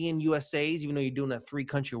European USAs, even though you're doing a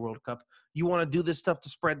 3-country World Cup. You want to do this stuff to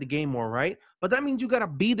spread the game more, right? But that means you got to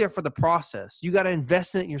be there for the process. You got to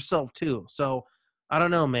invest in it yourself too. So I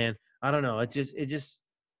don't know, man. I don't know. It just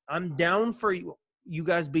I'm down for you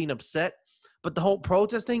guys being upset, but the whole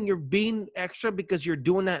protest thing, you're being extra because you're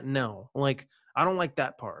doing that now. Like, I don't like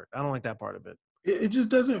that part. I don't like that part of it. It just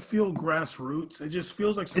doesn't feel grassroots. It just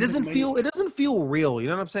feels like something. It doesn't feel real. You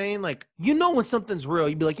know what I'm saying? Like, when something's real,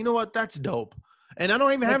 you'd be like, you know what? That's dope. And I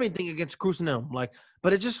don't even have anything against Crucinell. Like,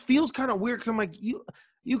 but it just feels kind of weird because I'm like,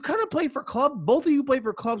 you kind of play for club. Both of you play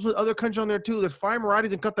for clubs with other countries on there too. There's Fire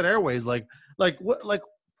Emiratis and Qatar Airways. Like what? Like,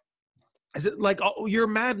 is it like, oh, you're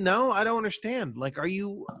mad now? I don't understand. Like, are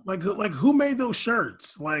you like who made those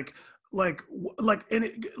shirts? Like, and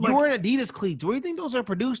it, like, you wearing Adidas cleats? Where do you think those are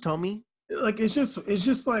produced, homie? Like, it's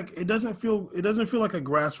just like it doesn't feel like a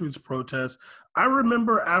grassroots protest. I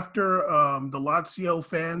remember after the Lazio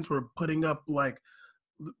fans were putting up like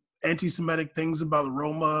anti-Semitic things about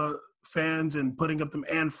Roma fans and putting up them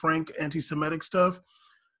Anne Frank anti-Semitic stuff.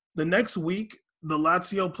 The next week, the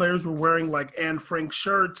Lazio players were wearing like Anne Frank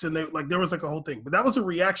shirts, and there was like a whole thing. But that was a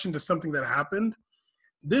reaction to something that happened.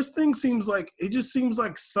 This thing seems like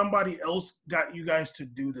somebody else got you guys to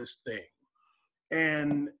do this thing,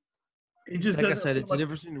 and it just like I said, it's a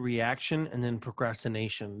difference in reaction and then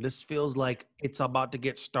procrastination. This feels like it's about to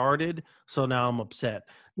get started, so now I'm upset.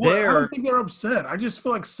 Well, I don't think they're upset. I just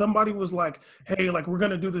feel like somebody was like, hey, like, we're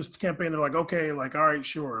going to do this campaign. They're like, okay, like, all right,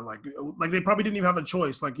 sure. Like they probably didn't even have a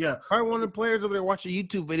choice. Like, yeah. Probably one of the players over there watching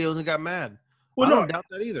YouTube videos and got mad. Well, I don't doubt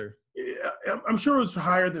that either. I'm sure it was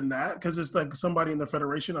higher than that because it's like somebody in the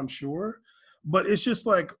federation, I'm sure. But it's just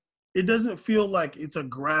like, it doesn't feel like it's a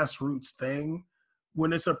grassroots thing.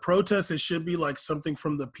 When it's a protest, it should be like something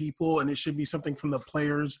from the people and it should be something from the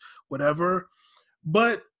players, whatever.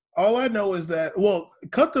 But all I know is that, well,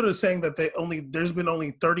 Qatar is saying that there's been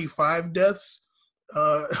only 35 deaths,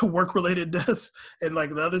 work-related deaths. And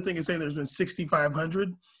like the other thing is saying there's been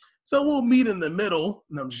 6,500. So we'll meet in the middle.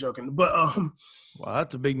 No, I'm just joking. But wow,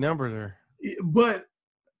 that's a big number there. But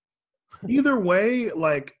either way,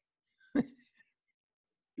 like,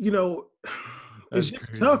 you know, it's That's just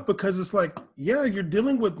crazy. tough because it's like, yeah, you're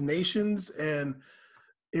dealing with nations, and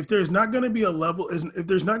if there's not going to be a level, if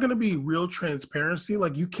there's not going to be real transparency,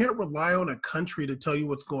 like you can't rely on a country to tell you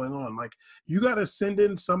what's going on. Like you got to send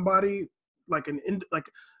in somebody, like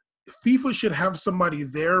FIFA should have somebody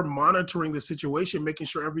there monitoring the situation, making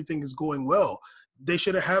sure everything is going well. They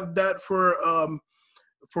should have that for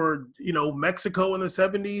Mexico in the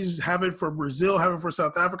 70s, have it for Brazil, have it for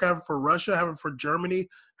South Africa, have it for Russia, have it for Germany,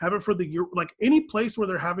 have it for like any place where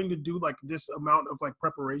they're having to do like this amount of like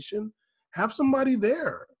preparation, have somebody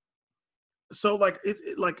there. So like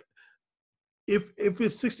like if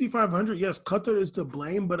it's 6,500, yes, Qatar is to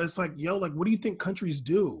blame, but it's like, yo, like what do you think countries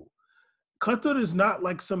do? Qatar is not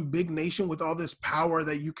like some big nation with all this power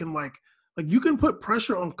that you can like you can put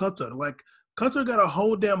pressure on Qatar. Like Qatar got a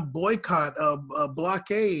whole damn boycott, a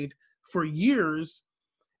blockade for years,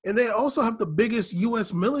 and they also have the biggest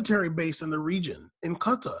U.S. military base in the region in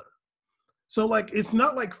Qatar. So like it's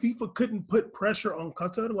not like FIFA couldn't put pressure on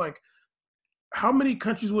Qatar. Like how many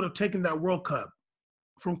countries would have taken that World Cup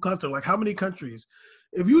from Qatar? Like how many countries?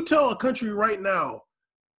 If you tell a country right now,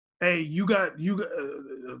 hey,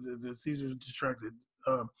 Caesar's distracted.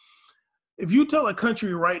 If you tell a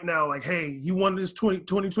country right now, like, hey, you won this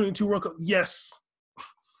 2022 World Cup, yes.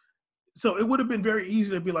 So it would have been very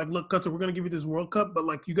easy to be like, look, Qatar, we're going to give you this World Cup, but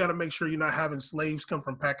like, you got to make sure you're not having slaves come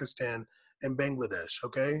from Pakistan and Bangladesh,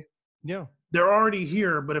 okay? Yeah. They're already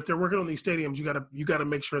here, but if they're working on these stadiums, you got to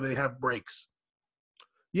make sure they have breaks.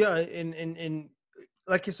 Yeah, and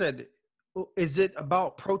like I said, is it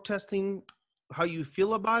about protesting how you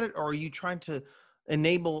feel about it, or are you trying to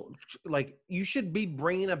enable? Like, you should be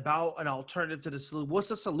bringing about an alternative to the solution. What's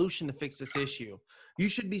the solution to fix this issue? You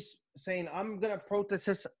should be saying, "I'm going to protest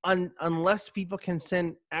this unless people can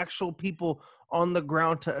send actual people on the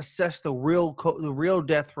ground to assess the real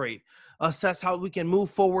death rate, assess how we can move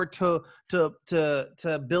forward to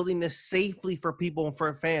building this safely for people and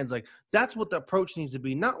for fans." Like, that's what the approach needs to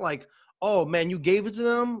be. Not like, oh man, you gave it to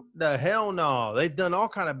them. The hell no, they've done all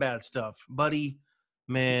kind of bad stuff, buddy. It's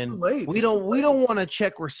too Man, late. we It's too don't want to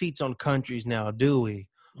check receipts on countries now, do we?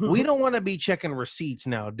 We late. don't want to be checking receipts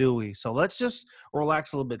now, do we? So let's just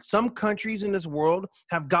relax a little bit. Some countries in this world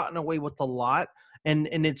have gotten away with a lot, and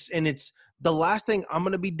it's the last thing I'm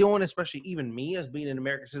going to be doing, especially even me as being an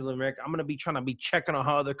American citizen of America. I'm going to be trying to be checking on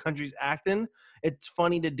how other countries acting. It's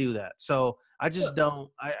funny to do that. So I just don't.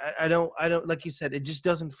 I don't. Like you said, it just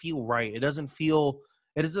doesn't feel right. It doesn't feel.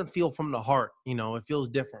 It doesn't feel from the heart. It feels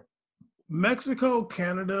different. Mexico,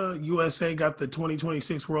 Canada, USA got the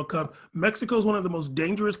 2026 World Cup. Mexico is one of the most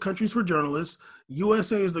dangerous countries for journalists.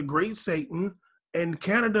 USA is the great Satan, and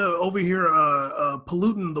Canada over here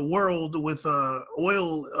polluting the world with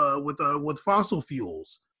oil with fossil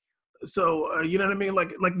fuels. So you know what I mean?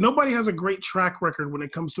 Like nobody has a great track record when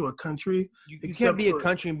it comes to a country You can't except be a for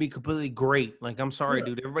country and be completely great. Like, I'm sorry, yeah.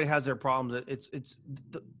 dude. Everybody has their problems. It's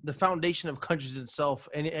the foundation of countries itself,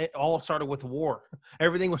 and it all started with war.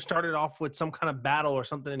 Everything was started off with some kind of battle or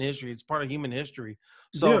something in history. It's part of human history.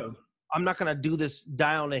 So Yeah. I'm not gonna do this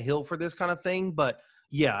die on a hill for this kind of thing, but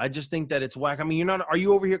yeah, I just think that it's whack. I mean, you're not. Are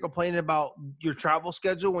you over here complaining about your travel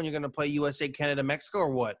schedule when you're gonna play USA, Canada, Mexico, or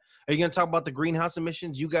what? Are you gonna talk about the greenhouse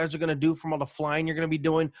emissions you guys are gonna do from all the flying you're gonna be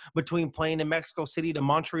doing between playing in Mexico City to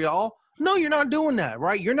Montreal? No, you're not doing that,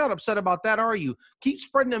 right? You're not upset about that, are you? Keep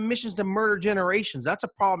spreading emissions to murder generations. That's a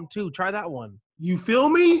problem too. Try that one. You feel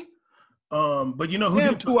me? But you know who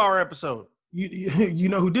Damn, did 2 hour episode. you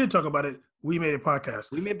know who did talk about it? We Made It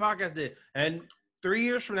podcast. We made podcast it. And 3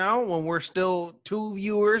 years from now, when we're still 2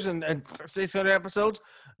 viewers and 600 episodes,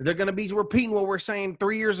 they're going to be repeating what we're saying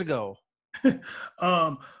 3 years ago.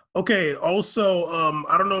 Okay. Also,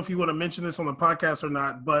 I don't know if you want to mention this on the podcast or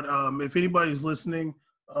not, but if anybody's listening,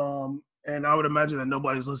 and I would imagine that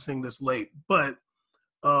nobody's listening this late, but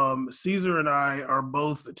Caesar and I are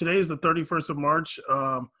both. Today is the 31st of March.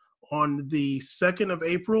 On the 2nd of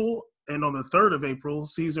April and on the 3rd of April,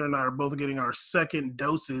 Caesar and I are both getting our second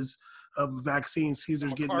doses of vaccine.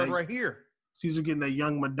 Caesar's getting Card that right here. Caesar getting that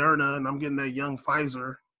young Moderna, and I'm getting that young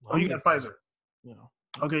Pfizer. Oh, you got Pfizer. You know,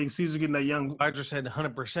 Okay, Caesar getting that young Pfizer said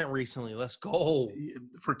 100% recently. Let's go.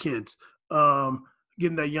 for kids.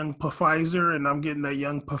 Getting that young Pfizer, and I'm getting that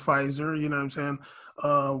young Pfizer. You know what I'm saying?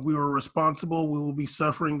 We were responsible. We will be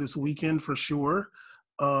suffering this weekend for sure.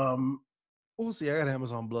 We'll see. I got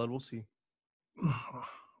Amazon Blood. We'll see.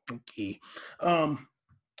 Okay.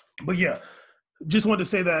 But yeah, just wanted to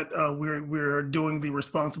say that we're doing the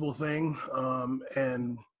responsible thing.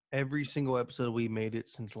 And Every single episode we made it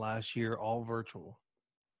since last year, all virtual.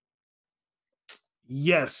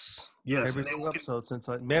 Yes. Every single episode since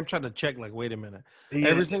I'm trying to check. Like, wait a minute. Yeah,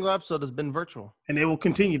 Every single episode has been virtual, and it will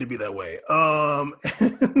continue to be that way.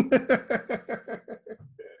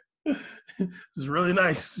 It's really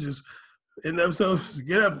nice. Just in the episode, just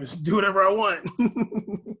get up, just do whatever I want.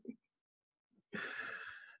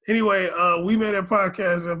 Anyway, we made a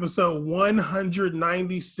podcast episode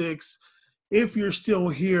 196. If you're still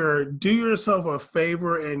here, do yourself a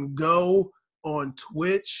favor and go on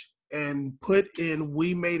Twitch and put in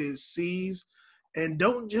We Made It C's, and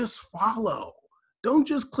don't just follow. Don't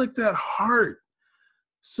just click that heart.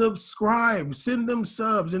 Subscribe, send them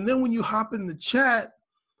subs, and then when you hop in the chat,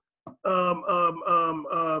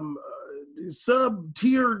 sub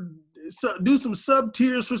tier. Do some sub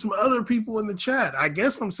tiers for some other people in the chat. I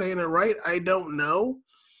guess I'm saying it right. I don't know.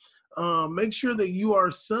 Make sure that you are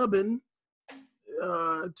subbing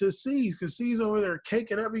to C's, because C's over there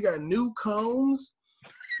caking up. He got new cones.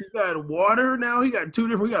 He got water now. He got two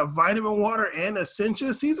different. We got vitamin water and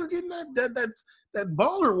Essentia. C's are getting that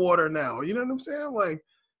baller water now. You know what I'm saying? Like,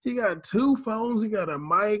 he got two phones. He got a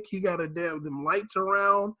mic. He got them lights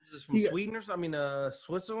around. This is from Sweeteners.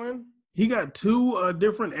 Switzerland. He got two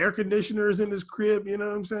different air conditioners in his crib. You know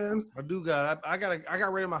what I'm saying? I do got. I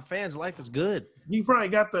got rid of my fans. Life is good. He probably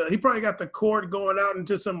got the cord going out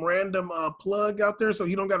into some random plug out there, so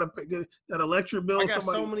he don't got to pay that electric bill. I got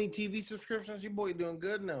so many TV subscriptions. Your boy doing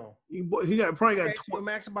good now. He probably got.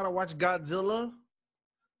 Max about to watch Godzilla.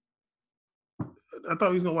 I thought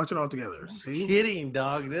he was gonna watch it all together. See? Kidding,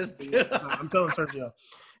 dog. I'm telling Sergio.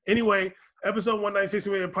 Anyway, episode 196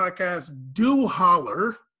 we made a podcast. Do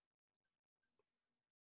holler.